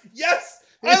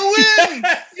 I win.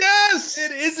 Yes.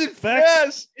 It is, in fact.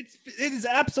 Yes. It is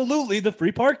absolutely the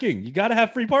free parking. You got to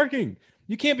have free parking.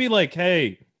 You can't be like,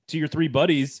 hey, to your 3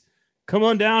 buddies, come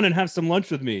on down and have some lunch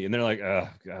with me. And they're like, oh,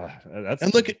 God, that's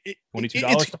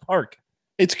 $22 to park.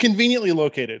 It's conveniently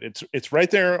located. It's right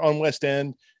there on West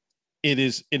End. It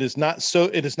is not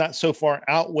so far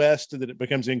out west that it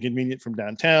becomes inconvenient from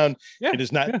downtown. Yeah, it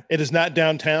is not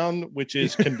downtown, which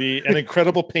can be an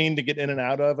incredible pain to get in and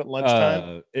out of at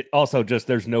lunchtime. It also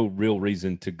there's no real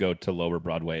reason to go to Lower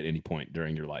Broadway at any point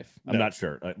during your life. I'm not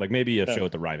sure. Like maybe a show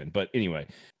at the Ryman, but anyway.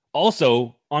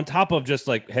 Also, on top of just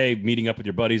like, hey, meeting up with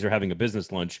your buddies or having a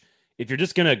business lunch, if you're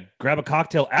just gonna grab a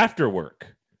cocktail after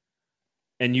work,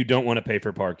 and you don't want to pay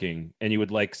for parking, and you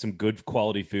would like some good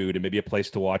quality food and maybe a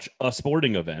place to watch a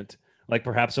sporting event, like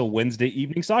perhaps a Wednesday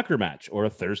evening soccer match or a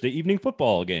Thursday evening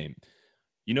football game,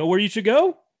 you know where you should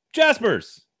go?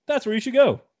 Jasper's. That's where you should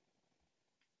go.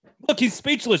 Look, he's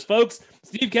speechless, folks.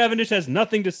 Steve Cavendish has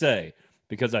nothing to say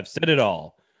because I've said it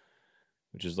all,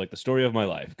 which is like the story of my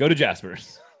life. Go to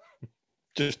Jasper's.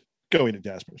 Just going to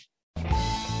Jasper's.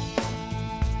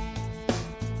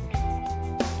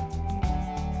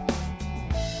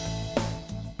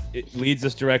 it leads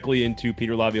us directly into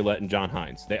Peter Laviolette and John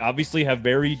Hines. They obviously have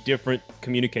very different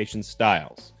communication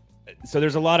styles. So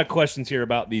there's a lot of questions here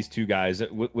about these two guys.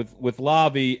 With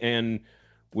Lavi and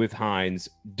with Hines,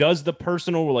 does the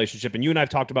personal relationship, and you and I have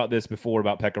talked about this before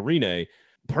about Pekka Rinne,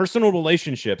 personal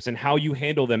relationships and how you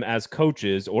handle them as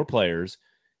coaches or players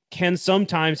can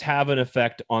sometimes have an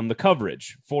effect on the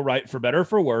coverage. For better or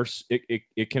for worse,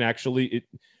 it can actually,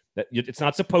 it's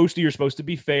not supposed to. You're supposed to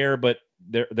be fair, but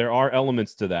there are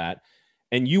elements to that.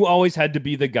 And you always had to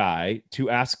be the guy to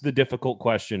ask the difficult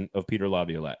question of Peter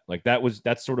Laviolette. Like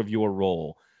that's sort of your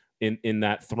role in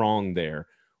that throng there.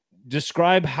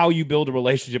 Describe how you build a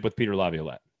relationship with Peter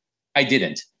Laviolette. I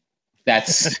didn't.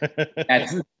 That's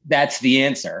the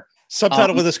answer.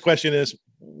 Subtitle of this question is,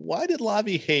 why did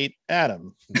Lavi hate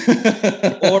Adam?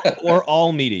 or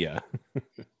all media?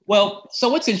 Well, so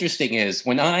what's interesting is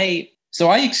I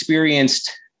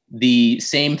experienced the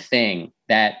same thing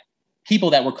that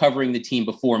people that were covering the team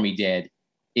before me did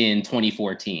in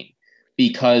 2014,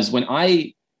 because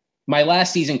my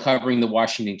last season covering the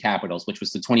Washington Capitals, which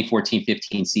was the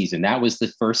 2014-15 season, that was the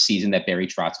first season that Barry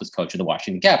Trotz was coach of the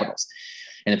Washington Capitals.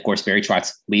 And of course, Barry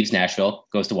Trotz leaves Nashville,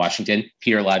 goes to Washington.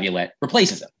 Peter Laviolette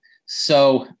replaces him.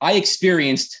 So I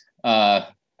experienced, I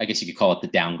guess you could call it the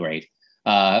downgrade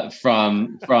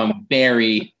from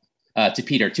Barry to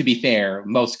Peter. To be fair,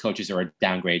 most coaches are a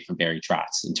downgrade from Barry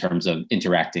Trotz in terms of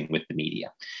interacting with the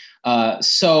media. I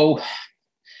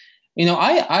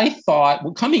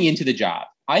thought coming into the job,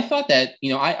 I thought that,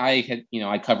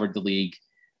 I covered the league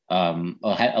a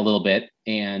little bit,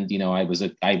 and I was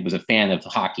a fan of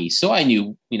hockey, so I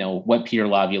knew what Peter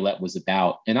Laviolette was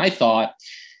about, and I thought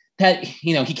that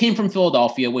he came from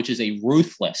Philadelphia, which is a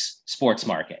ruthless sports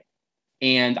market,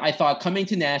 and I thought coming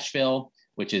to Nashville,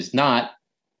 which is not,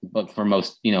 but for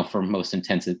most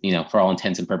intents, for all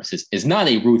intents and purposes, is not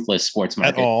a ruthless sports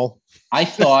market at all. I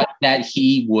thought that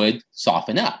he would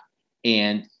soften up,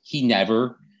 and he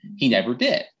never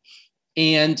did,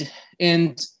 and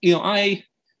I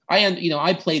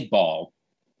played ball.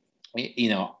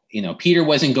 Peter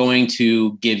wasn't going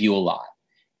to give you a lot.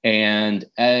 And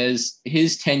as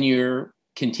his tenure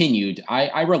continued,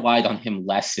 I relied on him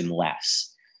less and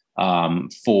less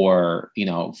for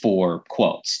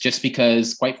quotes, just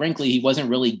because, quite frankly, he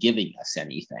wasn't really giving us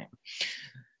anything.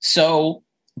 So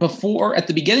at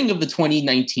the beginning of the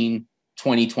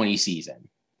 2019-2020 season,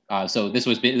 so this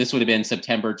would have been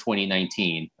September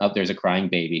 2019. Oh, there's a crying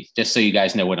baby. Just so you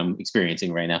guys know what I'm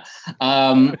experiencing right now.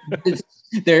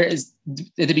 There is at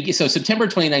the beginning. So September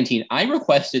 2019, I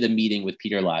requested a meeting with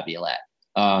Peter Laviolette.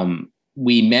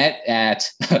 We met at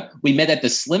the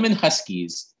Slimmin'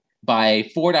 Huskies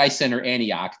by Ford Ice Center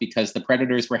Antioch, because the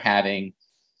Predators were having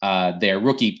their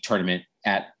rookie tournament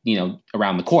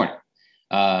around the corner.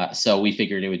 So we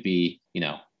figured it would be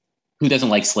who doesn't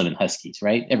like Slimmin' Huskies,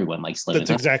 right? Everyone likes Slimmin'.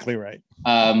 That's exactly right.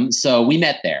 So we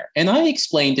met there, and I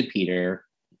explained to Peter,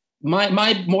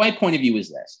 my point of view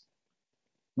is this: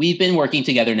 we've been working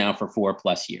together now for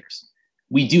 4+ years.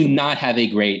 We do not have a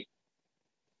great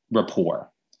rapport.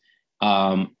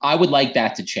 I would like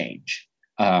that to change.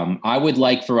 I would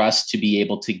like for us to be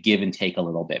able to give and take a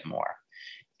little bit more.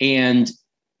 And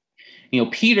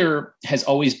Peter has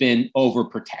always been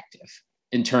overprotective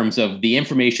in terms of the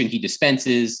information he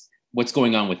dispenses, what's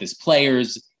going on with his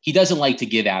players. He doesn't like to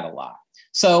give out a lot.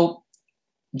 So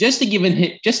just to give him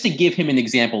an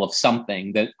example of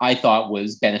something that I thought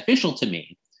was beneficial to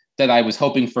me, that I was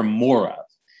hoping for more of,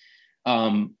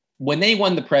 when they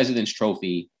won the President's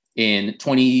Trophy in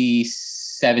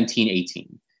 2017-18,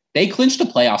 they clinched a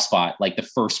playoff spot like the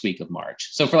first week of March.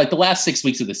 So for like the last 6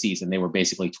 weeks of the season, they were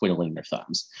basically twiddling their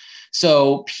thumbs.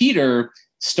 So Peter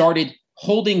started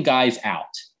holding guys out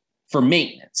for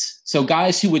maintenance. So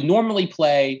guys who would normally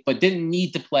play but didn't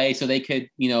need to play so they could,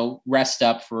 rest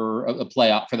up for the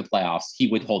playoffs, he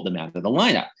would hold them out of the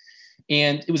lineup.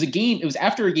 And it was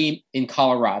after a game in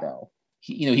Colorado.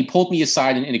 He pulled me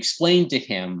aside and explained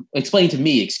to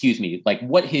me, like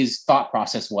what his thought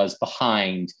process was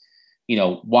behind,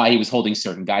 why he was holding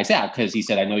certain guys out. Because he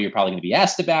said, I know you're probably going to be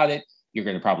asked about it. You're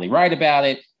going to probably write about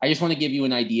it. I just want to give you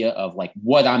an idea of like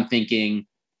what I'm thinking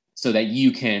so that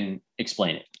you can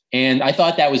explain it. And I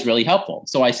thought that was really helpful.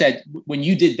 So I said, when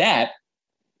you did that,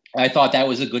 I thought that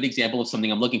was a good example of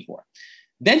something I'm looking for.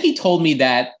 Then he told me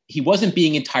that he wasn't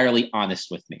being entirely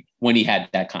honest with me when he had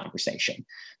that conversation,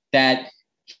 that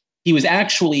he was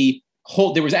actually,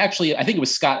 I think it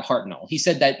was Scott Hartnell. He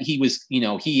said that he was,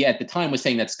 he at the time was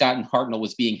saying that Scott and Hartnell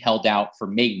was being held out for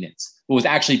maintenance, but was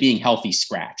actually being healthy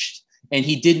scratched. And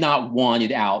he did not want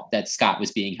it out that Scott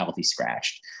was being healthy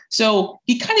scratched. So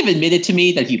he kind of admitted to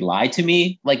me that he lied to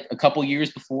me like a couple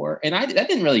years before. And that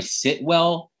didn't really sit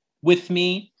well with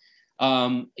me.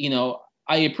 I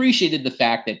appreciated the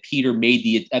fact that Peter made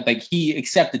he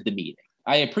accepted the meeting.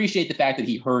 I appreciate the fact that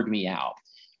he heard me out.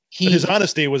 But his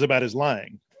honesty was about his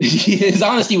lying. His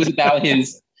honesty was about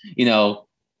his, So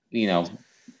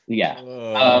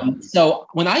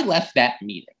when I left that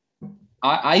meeting,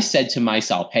 I said to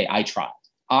myself, hey, I tried.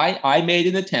 I made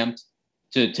an attempt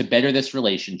to better this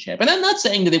relationship. And I'm not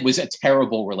saying that it was a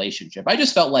terrible relationship. I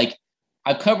just felt like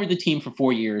I've covered the team for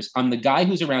 4 years. I'm the guy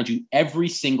who's around you every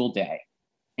single day.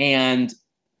 And,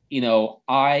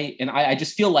 I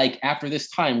just feel like after this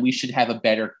time, we should have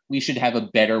a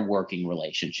better working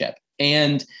relationship.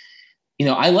 And,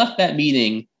 I left that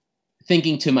meeting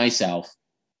thinking to myself,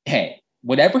 hey,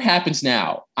 whatever happens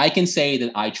now, I can say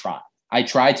that I tried. I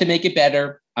tried to make it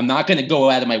better. I'm not going to go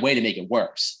out of my way to make it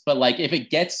worse. But like, if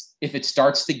it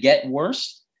starts to get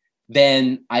worse,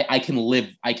 then I can live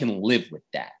with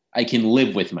that. I can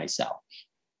live with myself.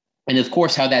 And of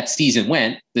course, how that season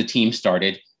went, the team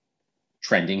started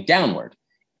trending downward.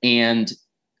 And,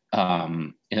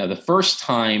 the first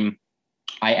time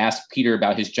I asked Peter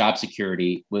about his job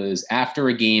security was after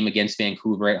a game against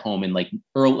Vancouver at home in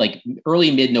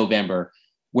early mid-November,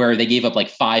 where they gave up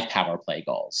 5 power play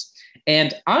goals.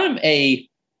 And I'm a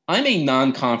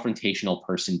non-confrontational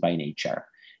person by nature.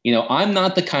 I'm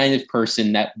not the kind of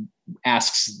person that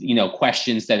asks,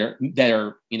 questions that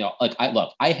are,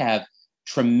 I have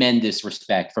tremendous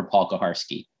respect for Paul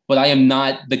Kuharsky, but I am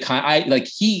not the kind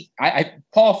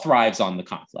Paul thrives on the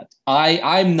conflict.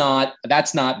 I'm not,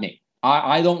 that's not me.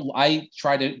 I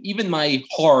try to, even my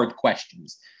hard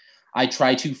questions, I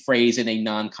try to phrase in a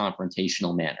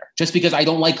non-confrontational manner, just because I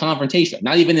don't like confrontation,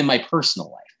 not even in my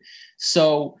personal life.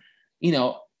 So,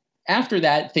 after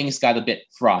that, things got a bit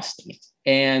frosty,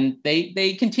 and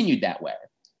they continued that way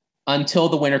until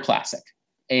the Winter Classic.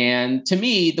 And to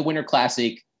me, the Winter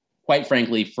Classic, quite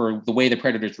frankly, for the way the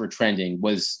Predators were trending,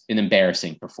 was an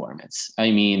embarrassing performance.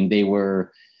 I mean, they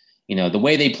were, the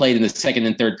way they played in the second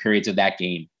and third periods of that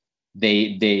game,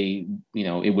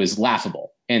 it was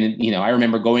laughable. And, I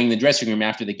remember going in the dressing room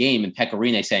after the game and Pekka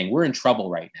Rinne saying, we're in trouble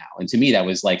right now. And to me, that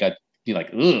was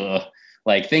ugh,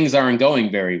 things aren't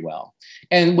going very well.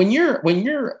 And when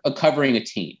you're covering a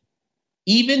team,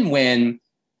 even when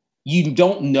you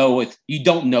don't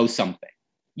know something,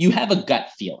 you have a gut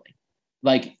feeling.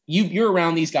 You're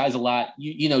around these guys a lot.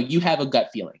 You have a gut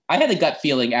feeling. I had a gut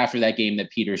feeling after that game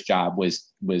that Peter's job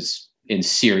was in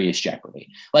serious jeopardy.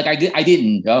 I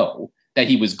didn't know that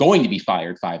he was going to be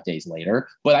fired 5 days later,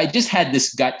 but I just had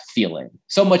this gut feeling,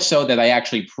 so much so that I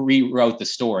actually pre-wrote the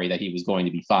story that he was going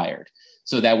to be fired,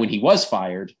 so that when he was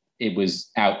fired, it was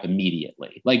out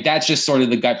immediately. That's just sort of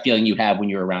the gut feeling you have when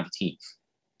you're around a team.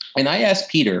 And I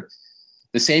asked Peter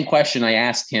the same question I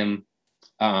asked him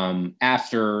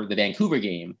after the Vancouver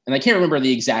game. And I can't remember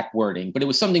the exact wording, but it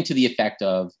was something to the effect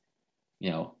of,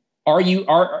 are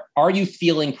you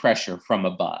feeling pressure from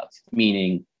above?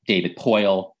 Meaning David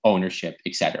Poile, ownership,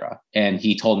 etc. And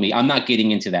he told me, I'm not getting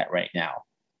into that right now.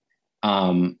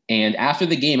 And after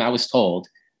the game, I was told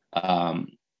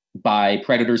by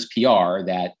Predators PR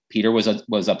that Peter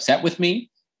was upset with me,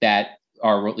 that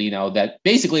that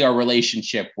basically our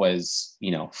relationship was,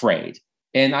 frayed.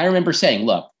 And I remember saying,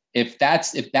 look, if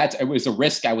it was a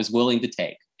risk I was willing to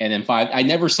take. And then I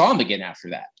never saw him again after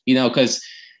that, because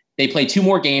they played 2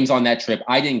 more games on that trip.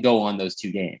 I didn't go on those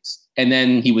 2 games. And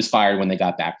then he was fired when they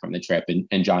got back from the trip,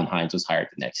 and John Hynes was hired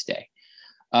the next day.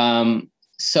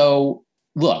 So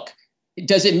look,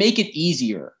 does it make it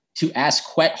easier to ask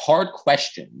hard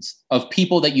questions of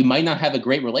people that you might not have a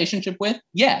great relationship with?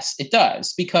 Yes, it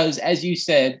does. Because as you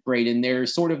said, Braden,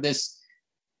 there's sort of this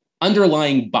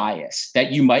underlying bias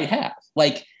that you might have.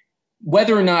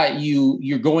 Whether or not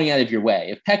you're going out of your way,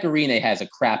 if Pekka Rinne has a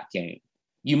crap game,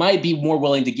 you might be more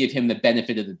willing to give him the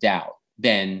benefit of the doubt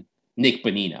than Nick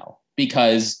Bonino,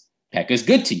 because Pekka's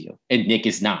good to you and Nick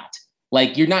is not.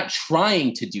 You're not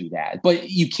trying to do that, but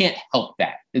you can't help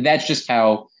that. That's just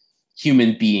how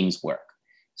human beings work.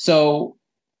 So,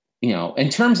 in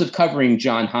terms of covering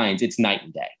John Hynes, it's night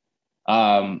and day.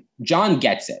 John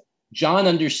gets it. John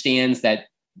understands that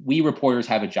we reporters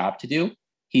have a job to do.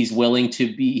 He's willing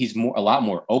to be, a lot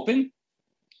more open.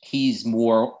 He's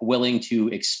more willing to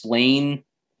explain,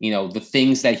 the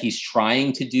things that he's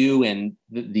trying to do, and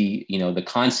the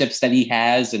concepts that he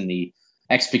has and the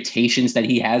expectations that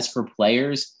he has for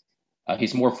players.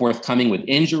 He's more forthcoming with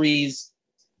injuries.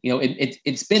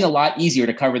 It's been a lot easier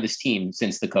to cover this team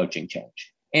since the coaching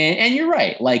change. And you're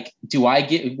right.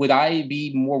 Would I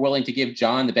be more willing to give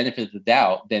John the benefit of the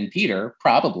doubt than Peter?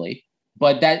 Probably.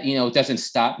 But that, doesn't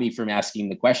stop me from asking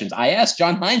the questions. I asked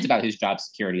John Hynes about his job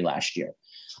security last year.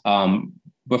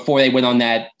 before they went on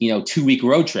that, 2-week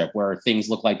road trip where things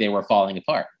looked like they were falling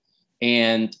apart.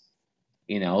 And,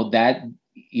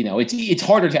 it's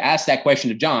harder to ask that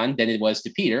question of John than it was to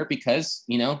Peter because,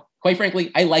 quite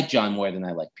frankly, I like John more than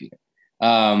I like Peter.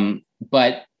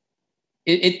 But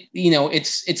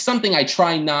it's something I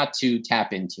try not to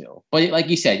tap into. But like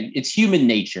you said, it's human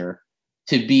nature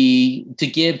to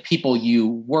give people you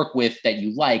work with that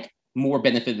you like more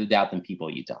benefit of the doubt than people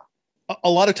you don't. A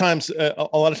lot of times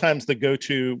the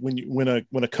go-to when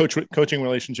a coaching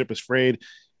relationship is frayed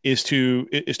is to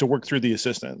work through the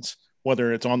assistants,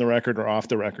 whether it's on the record or off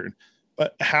the record.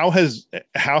 But how have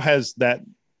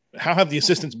the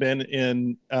assistants been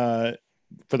in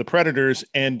for the Predators,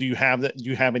 and do you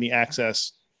have any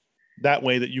access that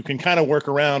way that you can kind of work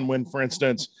around when, for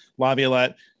instance,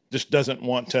 Laviolette just doesn't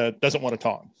want to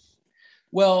talk?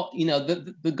 Well,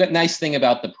 the nice thing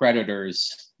about the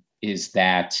Predators is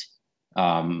that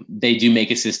they do make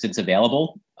assistants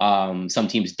available. Some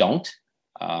teams don't.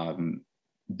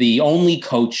 The only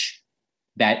coach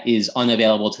that is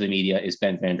unavailable to the media is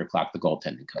Ben Vanderklok, the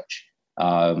goaltending coach.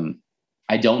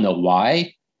 I don't know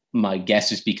why. My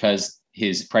guess is because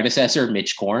his predecessor,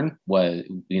 Mitch Korn,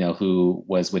 who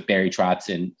was with Barry Trotz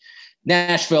in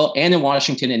Nashville and in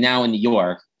Washington and now in New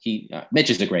York. Mitch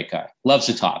is a great guy, loves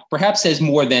to talk, perhaps says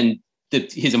more than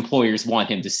his employers want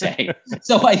him to say.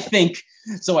 So I think,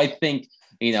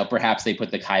 perhaps they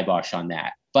put the kibosh on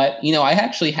that. But, I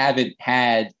actually haven't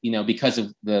had, because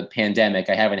of the pandemic,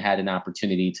 I haven't had an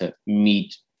opportunity to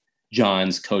meet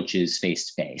John's coaches face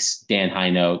to face. Dan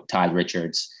Heino, Todd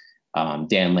Richards,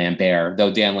 Dan Lambert,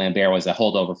 though Dan Lambert was a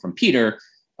holdover from Peter,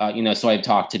 so I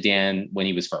talked to Dan when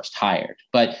he was first hired.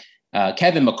 But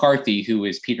Kevin McCarthy, who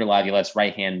is Peter Laviolette's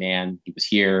right-hand man, he was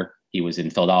here, he was in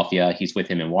Philadelphia, he's with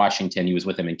him in Washington, he was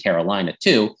with him in Carolina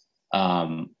too.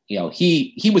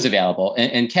 He was available,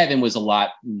 and Kevin was a lot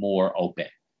more open.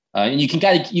 And you could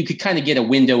kind of get a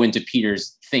window into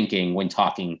Peter's thinking when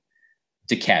talking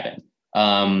to Kevin.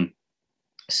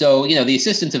 So, the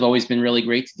assistants have always been really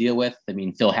great to deal with. I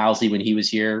mean, Phil Housley, when he was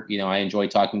here, I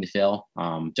enjoyed talking to Phil,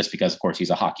 just because, of course, he's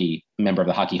a member of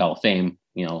the Hockey Hall of Fame,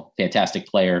 fantastic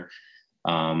player.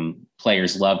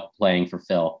 Players love playing for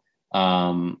Phil.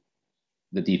 The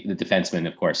defenseman,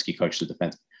 of course, he coached the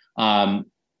defenseman.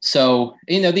 So,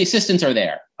 the assistants are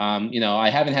there. I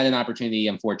haven't had an opportunity,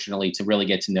 unfortunately, to really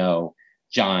get to know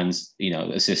John's,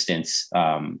 assistants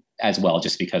as well,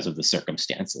 just because of the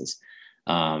circumstances.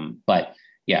 But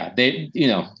yeah,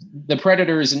 the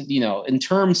Predators, in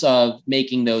terms of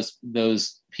making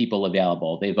those people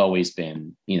available, they've always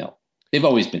been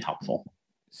helpful.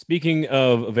 Speaking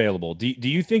of available, do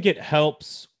you think it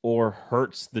helps or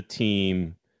hurts the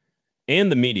team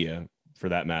and the media, for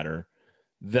that matter,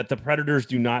 that the Predators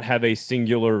do not have a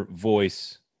singular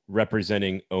voice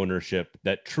representing ownership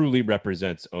that truly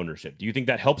represents ownership? Do you think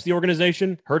that helps the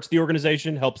organization, hurts the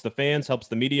organization, helps the fans, helps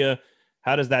the media?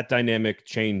 How does that dynamic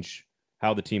change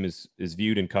how the team is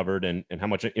viewed and covered, and how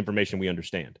much information we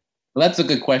understand? Well, that's a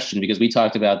good question, because we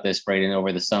talked about this, Braden,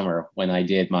 over the summer when I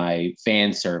did my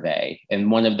fan survey.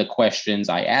 And one of the questions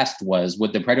I asked was,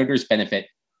 would the Predators benefit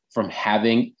from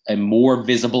having a more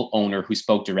visible owner who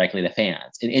spoke directly to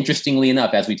fans? And interestingly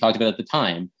enough, as we talked about at the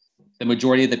time, the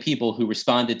majority of the people who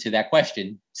responded to that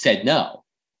question said no,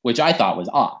 which I thought was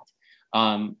odd.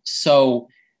 So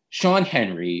Sean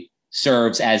Henry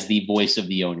serves as the voice of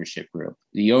the ownership group.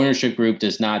 The ownership group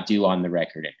does not do on the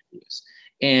record interviews.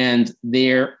 And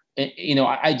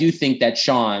I do think that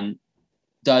Sean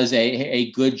does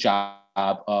a good job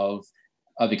of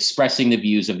expressing the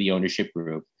views of the ownership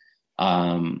group.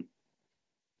 I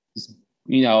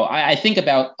think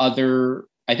about other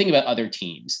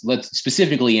teams,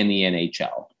 specifically in the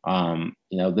NHL.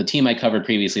 The team I covered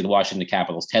previously, the Washington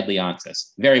Capitals, Ted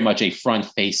Leonsis, very much a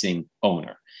front-facing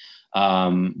owner.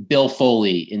 Bill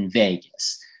Foley in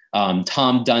Vegas,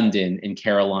 Tom Dundon in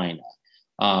Carolina.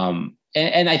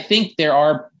 And I think there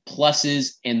are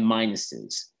pluses and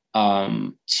minuses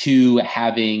to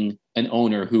having an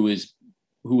owner who is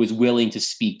willing to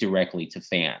speak directly to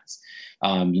fans.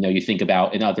 You think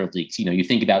about in other leagues, you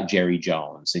think about Jerry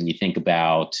Jones, and you think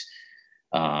about,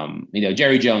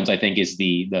 Jerry Jones, I think, is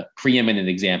the preeminent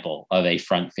example of a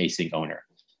front-facing owner.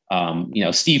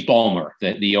 Steve Ballmer,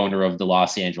 the owner of the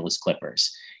Los Angeles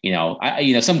Clippers,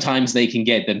 sometimes they can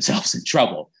get themselves in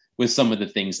trouble with some of the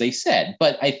things they said.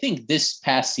 But I think this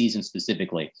past season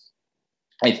specifically,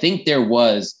 I think there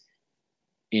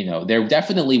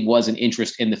definitely was an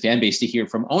interest in the fan base to hear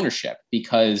from ownership,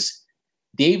 because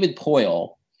David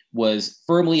Poile was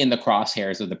firmly in the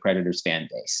crosshairs of the Predators fan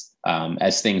base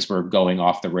as things were going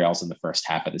off the rails in the first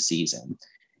half of the season.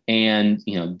 And,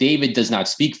 David does not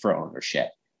speak for ownership.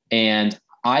 And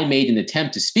I made an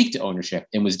attempt to speak to ownership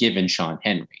and was given Sean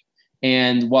Henry.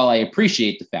 And while I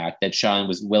appreciate the fact that Sean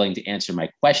was willing to answer my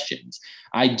questions,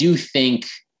 I do think,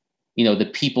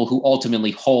 the people who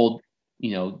ultimately hold,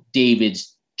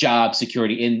 David's job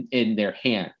security in their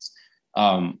hands,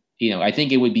 I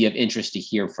think it would be of interest to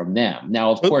hear from them. Now,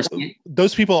 of course,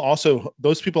 those people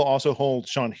also hold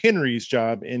Sean Henry's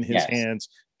job in his hands.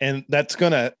 And that's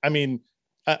gonna,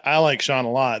 I like Sean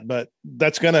a lot, but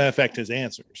that's gonna affect his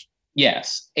answers.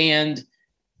 Yes. And,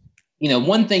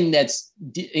 one thing that's,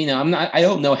 I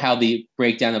don't know how the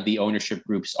breakdown of the ownership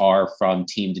groups are from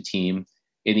team to team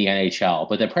in the NHL,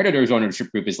 but the Predators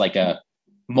ownership group is like a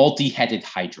multi-headed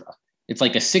hydra. It's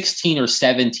like a 16 or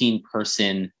 17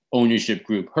 person ownership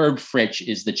group. Herb Fritch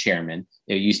is the chairman.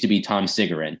 It used to be Tom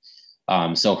Sigerin.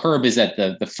 So Herb is at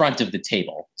the front of the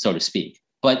table, so to speak.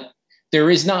 But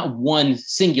there is not one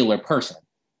singular person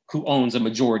who owns a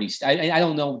majority. I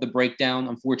don't know the breakdown,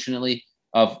 unfortunately,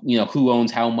 of who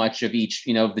owns how much of each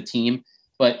of the team.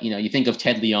 But you think of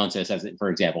Ted Leonsis as, for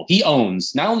example, he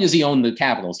owns, not only does he own the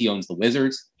Capitals, he owns the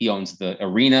Wizards, he owns the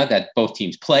arena that both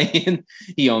teams play in,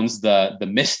 he owns the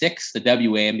Mystics, the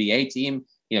WNBA team.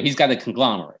 He's got a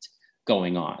conglomerate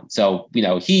going on. So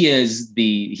he is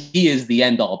the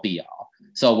end all be all.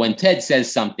 So when Ted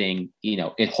says something,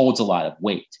 it holds a lot of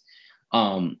weight.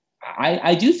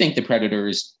 I do think the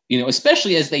Predators,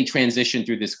 especially as they transition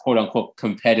through this quote unquote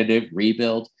competitive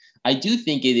rebuild, I do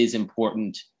think it is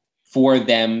important for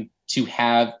them to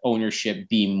have ownership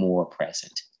be more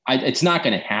present. It's not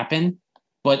going to happen,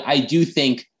 but I do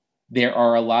think there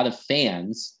are a lot of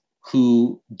fans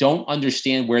who don't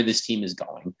understand where this team is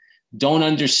going, don't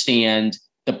understand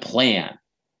the plan.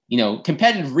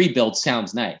 Competitive rebuild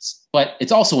sounds nice, but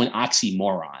it's also an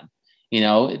oxymoron.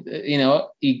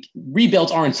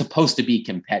 Rebuilds aren't supposed to be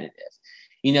competitive.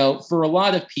 For a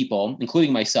lot of people,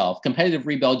 including myself, competitive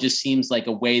rebuild just seems like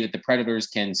a way that the Predators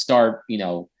can start,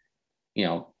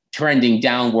 trending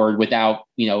downward without,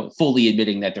 fully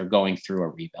admitting that they're going through a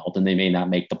rebuild and they may not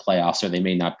make the playoffs or they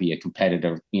may not be a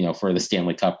competitor, for the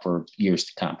Stanley Cup for years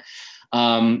to come.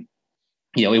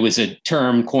 It was a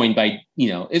term coined by,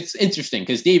 it's interesting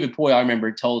because David Poile, I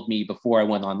remember, told me before I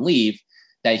went on leave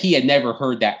that he had never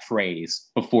heard that phrase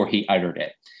before he uttered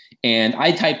it. And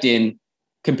I typed in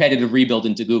competitive rebuild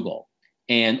into Google,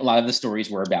 and a lot of the stories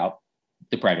were about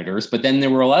the Predators, but then there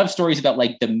were a lot of stories about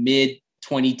like the mid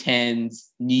 2010s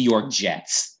New York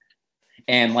Jets.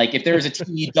 And like, if there's a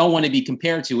team you don't want to be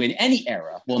compared to in any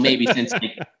era, well, maybe since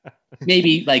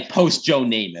maybe like post Joe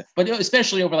Namath, but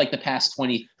especially over like the past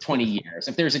 20 years,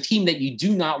 if there's a team that you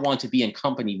do not want to be in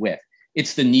company with,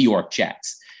 it's the New York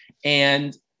Jets.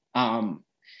 And,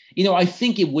 I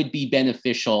think it would be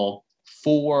beneficial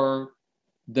for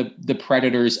the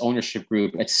Predators ownership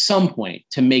group at some point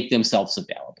to make themselves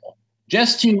available,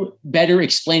 just to better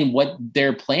explain what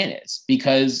their plan is.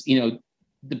 Because,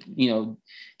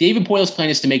 David Poile's plan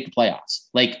is to make the playoffs.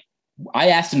 Like, I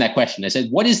asked him that question. I said,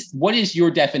 what is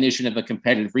your definition of a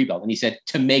competitive rebuild? And he said,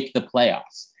 to make the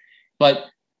playoffs. But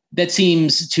that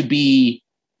seems to be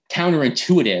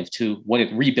counterintuitive to what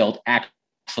a rebuild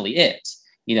actually is.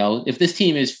 If this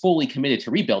team is fully committed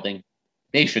to rebuilding,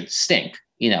 they should stink.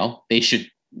 They should.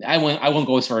 I won't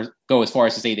go as far as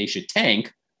to say they should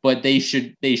tank, but they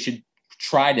should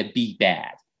try to be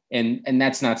bad, and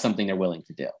that's not something they're willing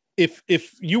to do. If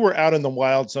you were out in the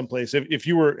wild someplace, if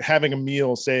you were having a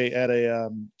meal, say at a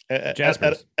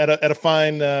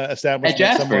fine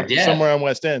establishment somewhere on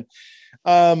West End,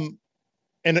 and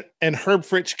Herb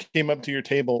Fritch came up to your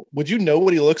table, would you know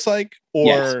what he looks like?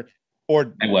 Or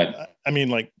I would.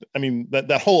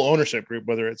 That whole ownership group,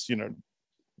 whether it's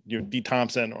D.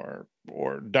 Thompson or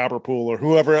Dobberpool or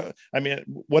whoever,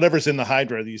 whatever's in the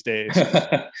Hydra these days.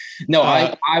 No,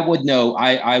 I would know.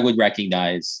 I would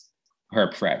recognize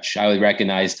Herb Fritch. I would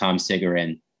recognize Tom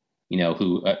Sigerin,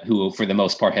 who for the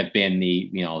most part have been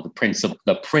the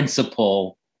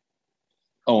principal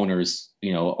owners,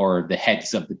 or the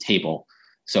heads of the table,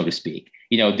 so to speak.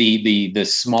 The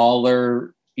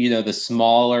smaller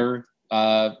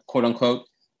quote unquote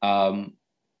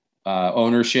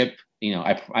ownership,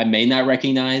 I may not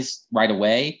recognize right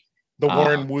away. The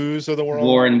Warren Woos of the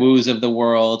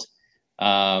world.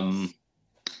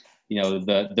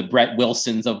 The Brett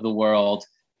Wilsons of the world.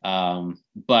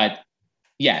 But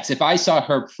yes, if I saw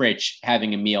Herb Fritch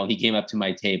having a meal and he came up to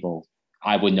my table,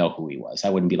 I would know who he was. I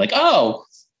wouldn't be like, oh,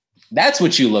 that's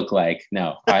what you look like.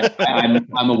 No,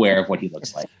 I'm aware of what he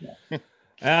looks like. Yeah.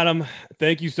 Adam,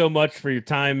 thank you so much for your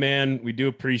time, man. We do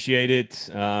appreciate it.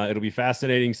 It'll be a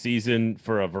fascinating season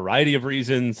for a variety of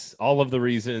reasons, all of the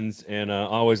reasons. And I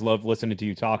always love listening to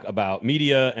you talk about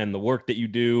media and the work that you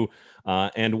do.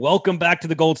 And welcome back to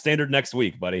the Gold Standard next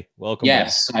week, buddy. Welcome.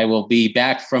 Yes, back. I will be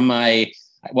back from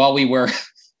while we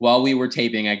were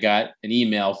taping, I got an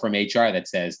email from HR that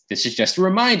says, this is just a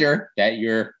reminder that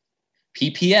your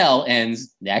PPL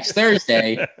ends next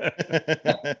Thursday.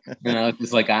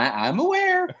 It's like, I'm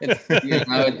aware.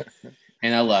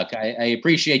 And look, I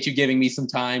appreciate you giving me some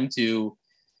time to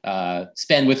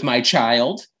spend with my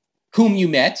child, whom you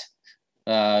met.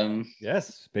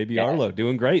 Yes, baby Arlo,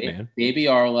 doing great, man. Baby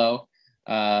Arlo.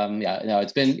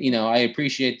 It's been, I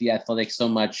appreciate the Athletic so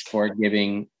much for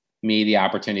giving me the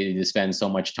opportunity to spend so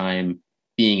much time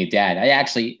being a dad. I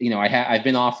actually, I've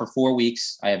been off for 4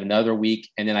 weeks. I have another week,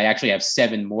 and then I actually have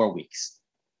 7 more weeks,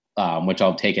 which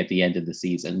I'll take at the end of the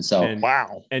season. So,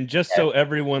 wow. And just so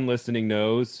everyone listening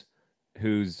knows,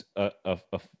 who's a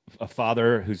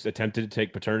father who's attempted to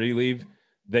take paternity leave,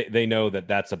 they know that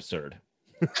that's absurd.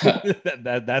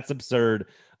 That's absurd.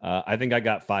 I think I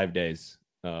got 5 days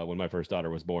when my first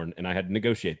daughter was born, and I had to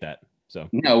negotiate that. So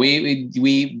no, we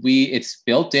it's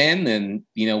built in, and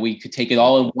we could take it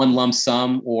all in one lump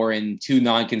sum or in 2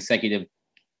 non-consecutive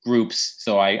groups.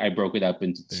 So I broke it up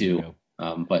into 2.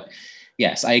 But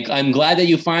yes, I'm glad that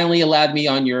you finally allowed me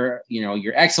on your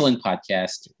excellent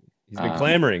podcast. He's been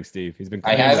clamoring, Steve. He's been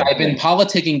clamoring. I've been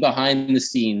politicking behind the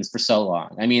scenes for so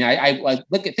long. I mean, I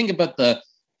think about the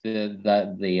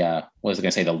what was I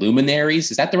gonna say? The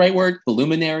luminaries. Is that the right word? The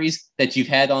luminaries that you've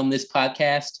had on this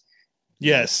podcast.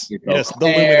 Yes. Claire, the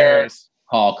luminaries.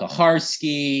 Paul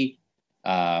Kaharski,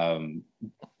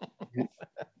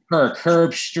 Kirk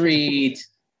Herbstreit.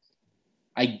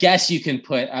 I guess you can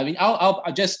put. I mean, I'll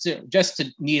just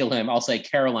to needle him. I'll say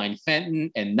Caroline Fenton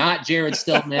and not Jared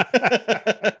Stillman.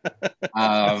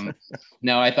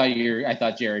 No, I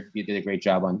thought Jared, you did a great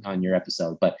job on your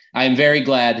episode. But I'm very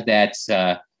glad that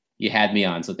you had me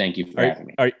on. So thank you for having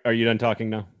me. Are you done talking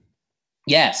now?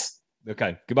 Yes.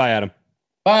 Okay. Goodbye, Adam.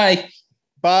 Bye.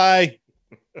 Bye.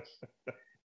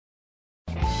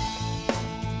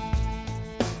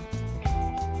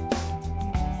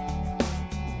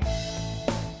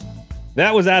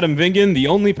 That was Adam Vingan, the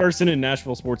only person in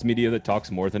Nashville sports media that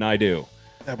talks more than I do.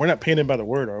 We're not painted by the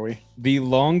word, are we? The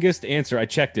longest answer, I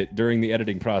checked it during the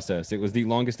editing process. It was the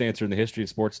longest answer in the history of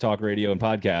sports talk radio and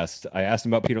podcast. I asked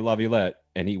him about Peter Laviolette,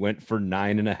 and he went for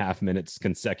 9.5 minutes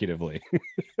consecutively.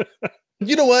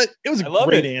 You know what? It was a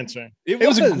great answer. It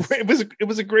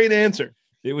was a great answer.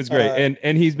 It was great.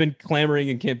 And he's been clamoring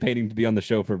and campaigning to be on the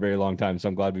show for a very long time. So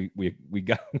I'm glad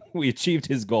we achieved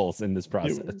his goals in this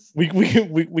process. We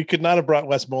could not have brought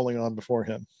Wes Bowling on before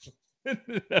him.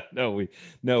 No, we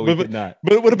could not.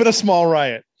 But it would have been a small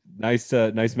riot. Nice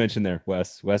mention there,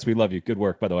 Wes. Wes, we love you. Good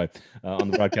work, by the way, on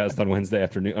the broadcast on Wednesday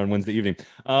evening.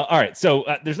 All right. So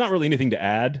there's not really anything to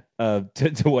add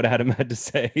to what Adam had to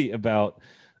say about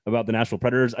the Nashville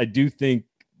Predators. I do think,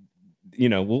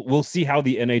 we'll see how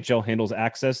the NHL handles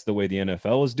access the way the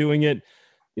NFL is doing it.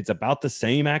 It's about the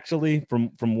same, actually,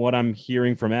 from what I'm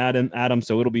hearing from Adam.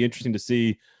 So it'll be interesting to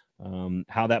see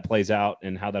how that plays out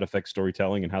and how that affects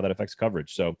storytelling and how that affects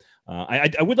coverage. So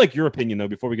I would like your opinion, though,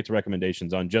 before we get to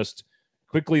recommendations, on just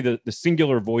quickly the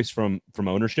singular voice from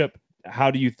ownership.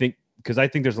 How do you think? Because I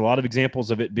think there's a lot of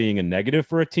examples of it being a negative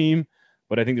for a team,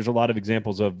 but I think there's a lot of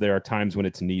examples of there are times when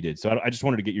it's needed. So I just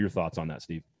wanted to get your thoughts on that,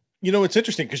 Steve. It's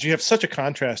interesting because you have such a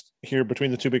contrast here between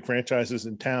the 2 big franchises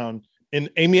in town. And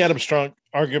Amy Adams Strunk,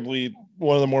 arguably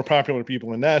one of the more popular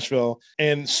people in Nashville,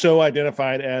 and so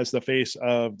identified as the face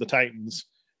of the Titans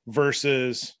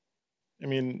versus,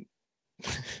 I'm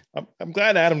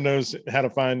glad Adam knows how to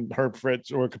find Herb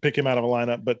Fritz or could pick him out of a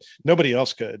lineup, but nobody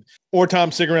else could. Or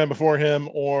Tom Cigarran before him,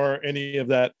 or any of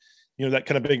that, that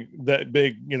kind of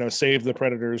big, Save the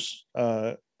Predators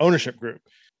ownership group.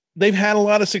 They've had a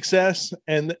lot of success,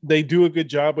 and they do a good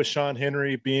job with Sean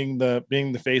Henry being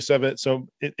the face of it. So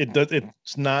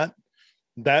it's not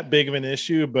that big of an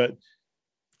issue, but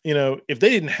if they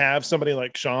didn't have somebody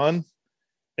like Sean,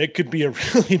 it could be a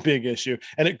really big issue.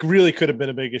 And it really could have been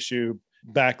a big issue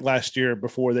back last year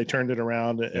before they turned it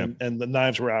around and the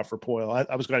knives were out for Poile.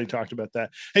 I was glad he talked about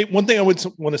that. Hey, one thing I would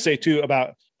want to say too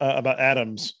about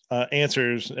Adam's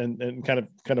answers and kind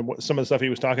of what some of the stuff he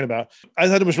was talking about. I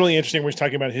thought it was really interesting when he was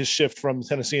talking about his shift from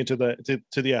Tennessee into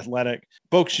the Athletic.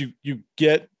 Folks, you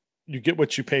get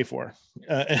what you pay for.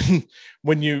 And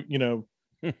when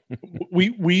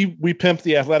we pimp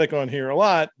the Athletic on here a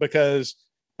lot because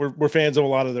we're fans of a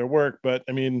lot of their work, but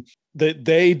I mean,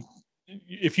 they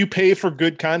if you pay for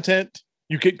good content,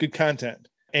 you get good content.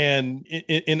 And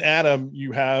in Adam,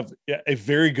 you have a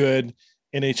very good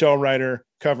NHL writer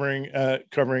covering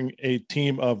a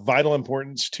team of vital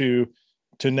importance to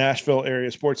Nashville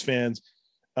area sports fans.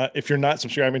 If you're not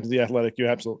subscribing to The Athletic, you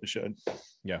absolutely should.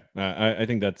 Yeah, I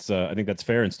think that's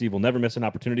fair. And Steve will never miss an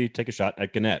opportunity to take a shot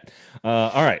at Gannett.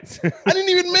 All right. I didn't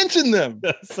even mention them.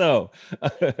 So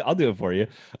I'll do it for you.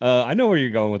 I know where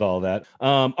you're going with all that.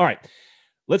 All right.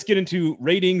 Let's get into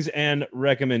ratings and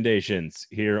recommendations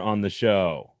here on the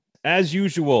show. As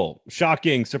usual,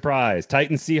 shocking surprise.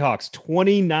 Titans Seahawks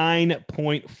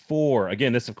 29.4.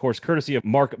 Again, this, of course, courtesy of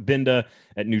Mark Binda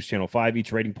at News Channel 5.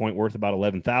 Each rating point worth about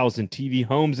 11,000 TV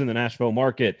homes in the Nashville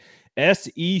market.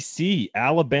 SEC,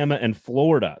 Alabama and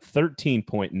Florida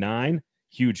 13.9.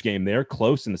 Huge game there.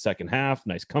 Close in the second half.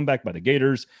 Nice comeback by the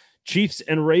Gators. Chiefs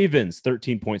and Ravens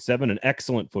 13.7. An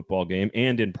excellent football game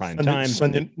and in prime time.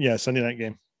 Sunday night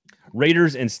game.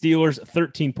 Raiders and Steelers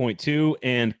 13.2,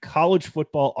 and college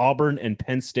football Auburn and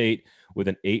Penn State with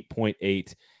an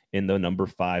 8.8 in the number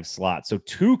 5 slot. So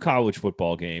 2 college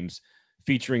football games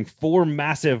featuring 4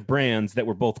 massive brands that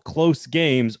were both close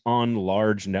games on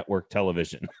large network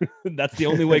television. That's the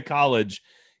only way college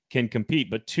can compete.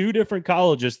 But 2 different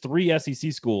colleges, 3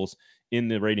 SEC schools in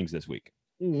the ratings this week.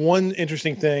 One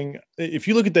interesting thing, if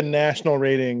you look at the national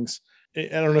ratings, I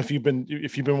don't know if you've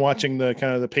been watching the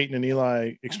kind of the Peyton and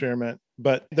Eli experiment,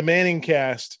 but the Manning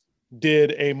cast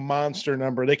did a monster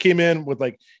number. They came in with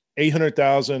like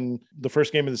 800,000 the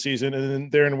first game of the season, and then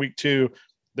there in week 2,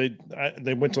 they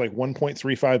went to like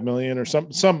 1.35 million or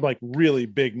some like really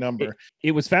big number.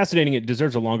 It was fascinating. It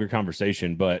deserves a longer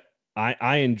conversation, but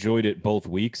I enjoyed it both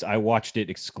weeks. I watched it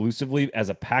exclusively as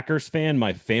a Packers fan.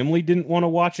 My family didn't want to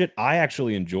watch it. I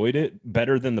actually enjoyed it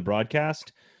better than the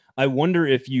broadcast. I wonder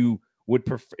if you would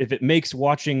prefer, if it makes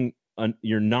watching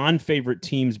your non-favorite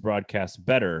team's broadcast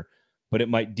better, but it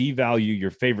might devalue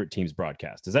your favorite team's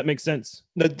broadcast. Does that make sense?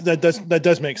 That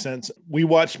does make sense. We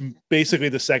watched basically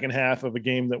the second half of a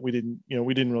game that we didn't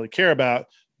really care about,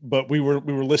 but we were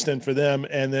listening for them.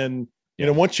 And then,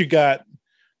 once you got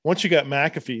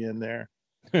McAfee in there,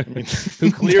 I mean,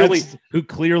 who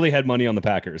clearly had money on the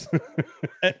Packers.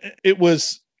 it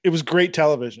was great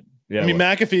television. Yeah, I mean,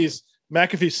 McAfee's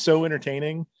so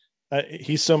entertaining.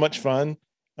 He's so much fun.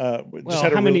 How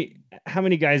many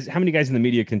guys in the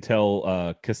media can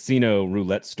tell casino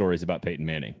roulette stories about Peyton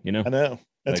Manning? I know.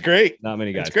 That's great. Not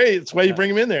many guys. That's great. That's why you bring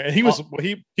him in there. And he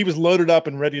was loaded up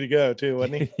and ready to go too,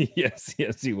 wasn't he? Yes,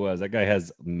 he was. That guy has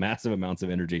massive amounts of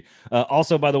energy.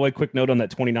 Also, by the way, quick note on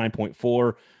that 29.4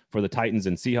 for the Titans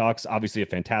and Seahawks. Obviously, a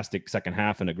fantastic second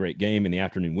half and a great game in the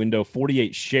afternoon window.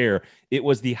 48 share. It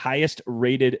was the highest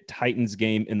rated Titans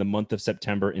game in the month of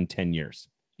September in 10 years.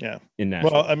 Yeah. In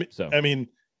Nashville. Well, I mean,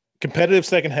 competitive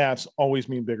second halves always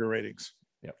mean bigger ratings.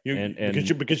 Yeah.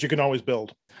 Because you can always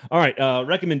build. All right.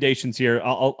 Recommendations here.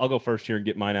 I'll go first here and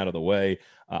get mine out of the way.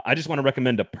 I just want to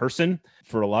recommend a person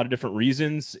for a lot of different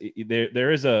reasons.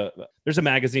 There's a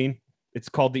magazine. It's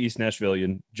called the East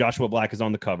Nashvilleian. Joshua Black is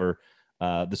on the cover.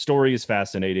 The story is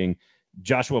fascinating.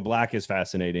 Joshua Black is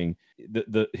fascinating.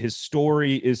 His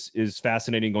story is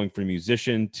fascinating, going from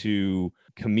musician to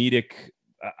comedic,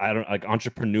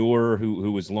 entrepreneur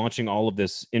who was launching all of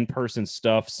this in-person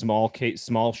stuff, small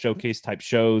showcase type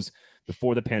shows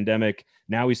before the pandemic.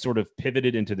 Now he's sort of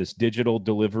pivoted into this digital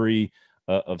delivery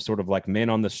of sort of like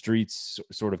man on the streets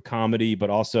sort of comedy,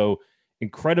 but also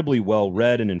incredibly well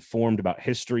read and informed about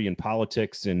history and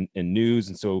politics and news.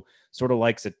 And so sort of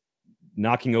likes it,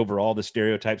 knocking over all the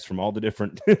stereotypes from all the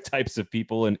different types of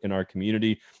people in our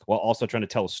community, while also trying to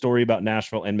tell a story about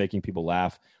Nashville and making people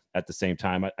laugh at the same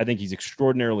time. I think he's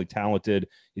extraordinarily talented.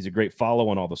 He's a great follow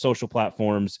on all the social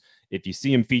platforms. If you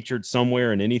see him featured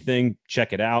somewhere in anything,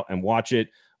 check it out and watch it.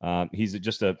 I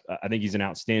think he's an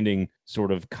outstanding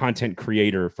sort of content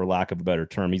creator, for lack of a better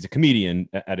term. He's a comedian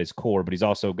at his core, but he's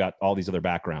also got all these other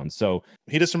backgrounds. So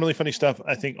he does some really funny stuff,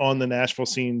 I think, on the Nashville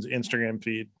Scenes Instagram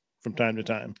feed from time to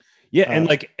time. Yeah, and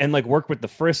work with the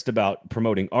Frist about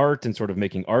promoting art and sort of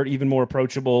making art even more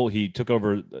approachable. He took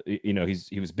over,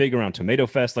 he was big around Tomato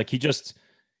Fest. Like he's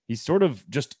sort of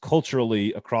just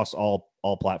culturally across all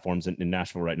platforms in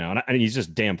Nashville right now, and he's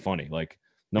just damn funny.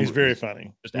 He's very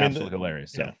funny, just absolutely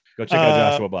hilarious. So go check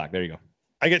out Joshua Black. There you go.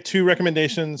 I get 2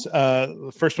 recommendations.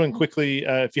 The first one quickly,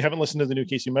 if you haven't listened to the new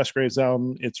Casey Musgraves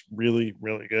album, it's really,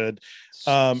 really good.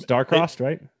 Star-Crossed,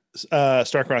 right?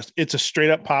 Star-Crossed. It's a straight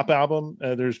up pop album.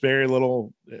 There's very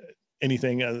little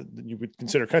anything that you would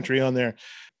consider country on there.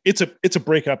 It's a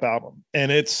breakup album, and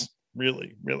it's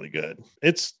really, really good.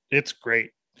 It's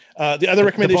great. The other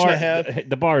recommendation I have,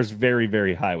 the bar is very,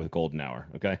 very high with Golden Hour.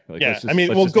 Okay.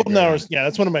 Golden Hour's,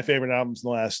 that's one of my favorite albums in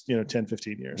the last, 10,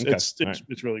 15 years. Okay.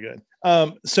 It's really good.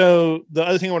 So the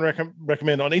other thing I want to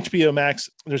recommend on HBO Max,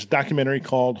 there's a documentary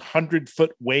called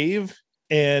 100-Foot Wave.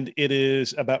 And it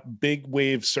is about big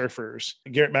wave surfers,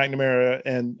 Garrett McNamara,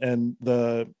 and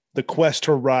the quest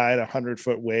to ride a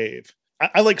 100-foot wave.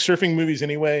 I like surfing movies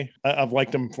anyway. I've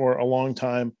liked them for a long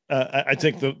time. I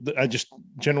think I just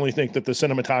generally think that the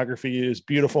cinematography is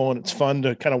beautiful and it's fun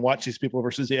to kind of watch these people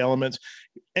versus the elements,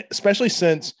 especially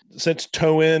since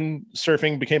tow-in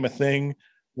surfing became a thing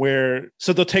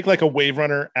so they'll take like a wave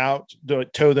runner out,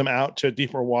 tow them out to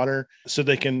deeper water so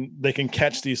they can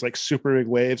catch these like super big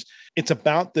waves. It's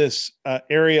about this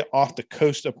area off the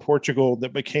coast of Portugal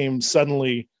that became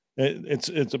suddenly, it's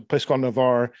a place called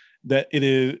Navarre, that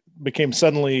became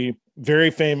suddenly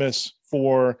very famous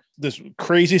for this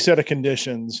crazy set of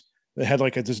conditions. They had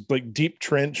like this like deep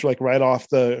trench, like right off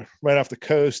the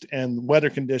coast, and weather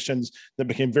conditions that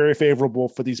became very favorable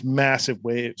for these massive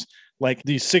waves, like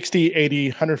these 60,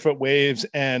 80, 100-foot waves.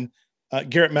 And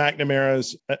Garrett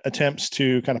McNamara's attempts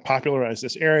to kind of popularize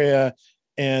this area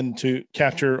and to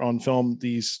capture on film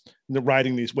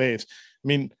riding these waves. I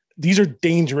mean, these are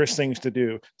dangerous things to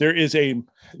do. There is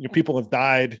people have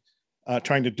died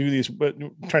trying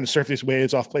to surf these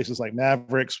waves off places like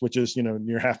Mavericks, which is,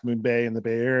 near Half Moon Bay in the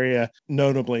Bay Area,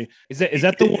 notably. Is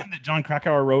that the one that John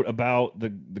Krakauer wrote about the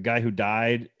guy who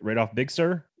died right off Big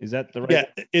Sur? Is that the right?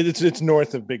 Yeah, it's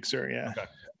north of Big Sur. Yeah. Okay.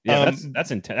 Yeah,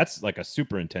 that's intense. That's like a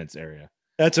super intense area.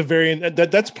 That's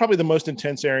that's probably the most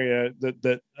intense area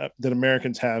that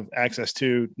Americans have access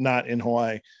to, not in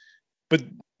Hawaii. But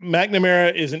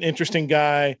McNamara is an interesting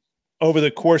guy. Over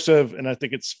the course of, and I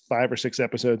think it's 5 or 6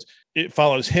 episodes, it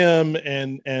follows him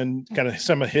and kind of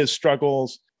some of his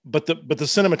struggles. But the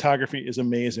cinematography is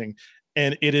amazing,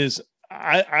 and it is.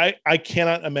 I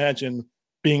cannot imagine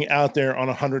being out there on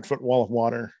a 100-foot wall of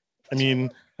water. I mean,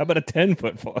 how about a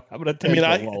 10-foot wall? How about a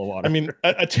 10-foot wall of water? I mean,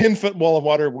 a 10-foot wall of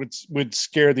water would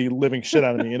scare the living shit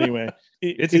out of me anyway.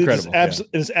 It's incredible. It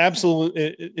is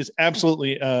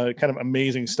absolutely kind of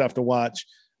amazing stuff to watch.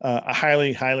 I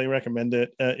highly recommend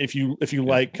it. If you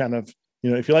like kind of,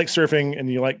 if you like surfing and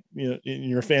you like,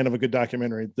 you're a fan of a good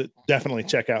documentary, definitely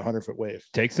check out 100-Foot Wave.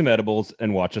 Take some edibles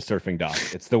and watch a surfing doc.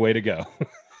 It's the way to go.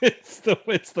 It's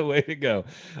the way to go.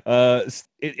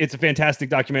 It's a fantastic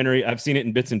documentary. I've seen it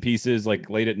in bits and pieces, like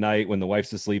late at night when the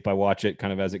wife's asleep. I watch it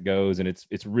kind of as it goes, and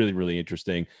it's really, really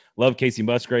interesting. Love Casey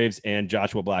Musgraves, and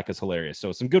Joshua Black is hilarious.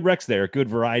 So some good recs there, good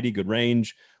variety, good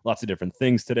range, lots of different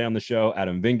things today on the show.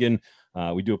 Adam Vingan,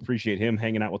 we do appreciate him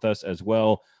hanging out with us as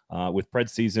well. With Pred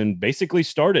season basically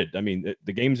started. I mean,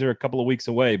 the games are a couple of weeks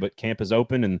away, but camp is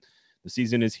open and the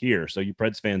season is here. So you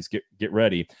Preds fans, get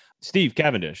ready. Steve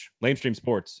Cavendish, Lamestream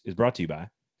Sports is brought to you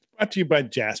by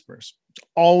Jaspers. It's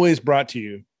always brought to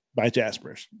you by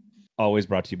Jaspers. Always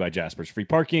brought to you by Jaspers. Free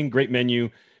parking, great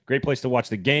menu, great place to watch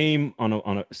the game on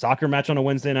a soccer match on a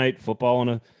Wednesday night, football on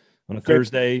a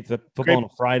Thursday, football on a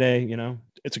Friday.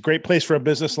 It's a great place for a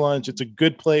business lunch. It's a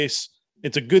good place.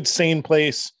 It's a good, sane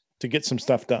place to get some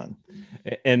stuff done.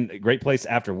 And a great place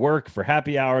after work for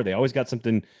happy hour. They always got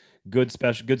something good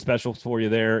specials for you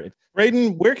there.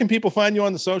 Braden, where can people find you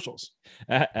on the socials?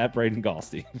 At Braden Gall,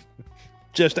 Steve.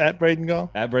 Just at Braden Gall?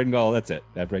 At Braden Gall, that's it.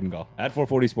 At Braden Gall. At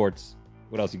 440 Sports.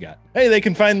 What else you got? Hey, they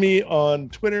can find me on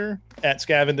Twitter at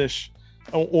Scavendish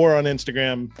or on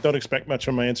Instagram. Don't expect much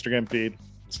from my Instagram feed.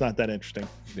 It's not that interesting.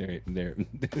 There.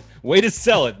 Way to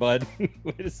sell it, bud.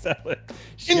 Way to sell it.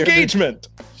 Engagement.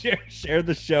 Share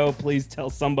the show. Please tell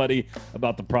somebody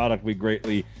about the product. We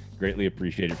greatly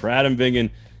appreciate it. For Adam Vingan,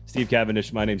 Steve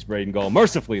Cavendish, my name's Braden Gall.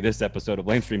 Mercifully, this episode of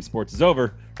Lamestream Sports is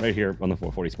over right here on the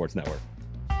 440 Sports Network.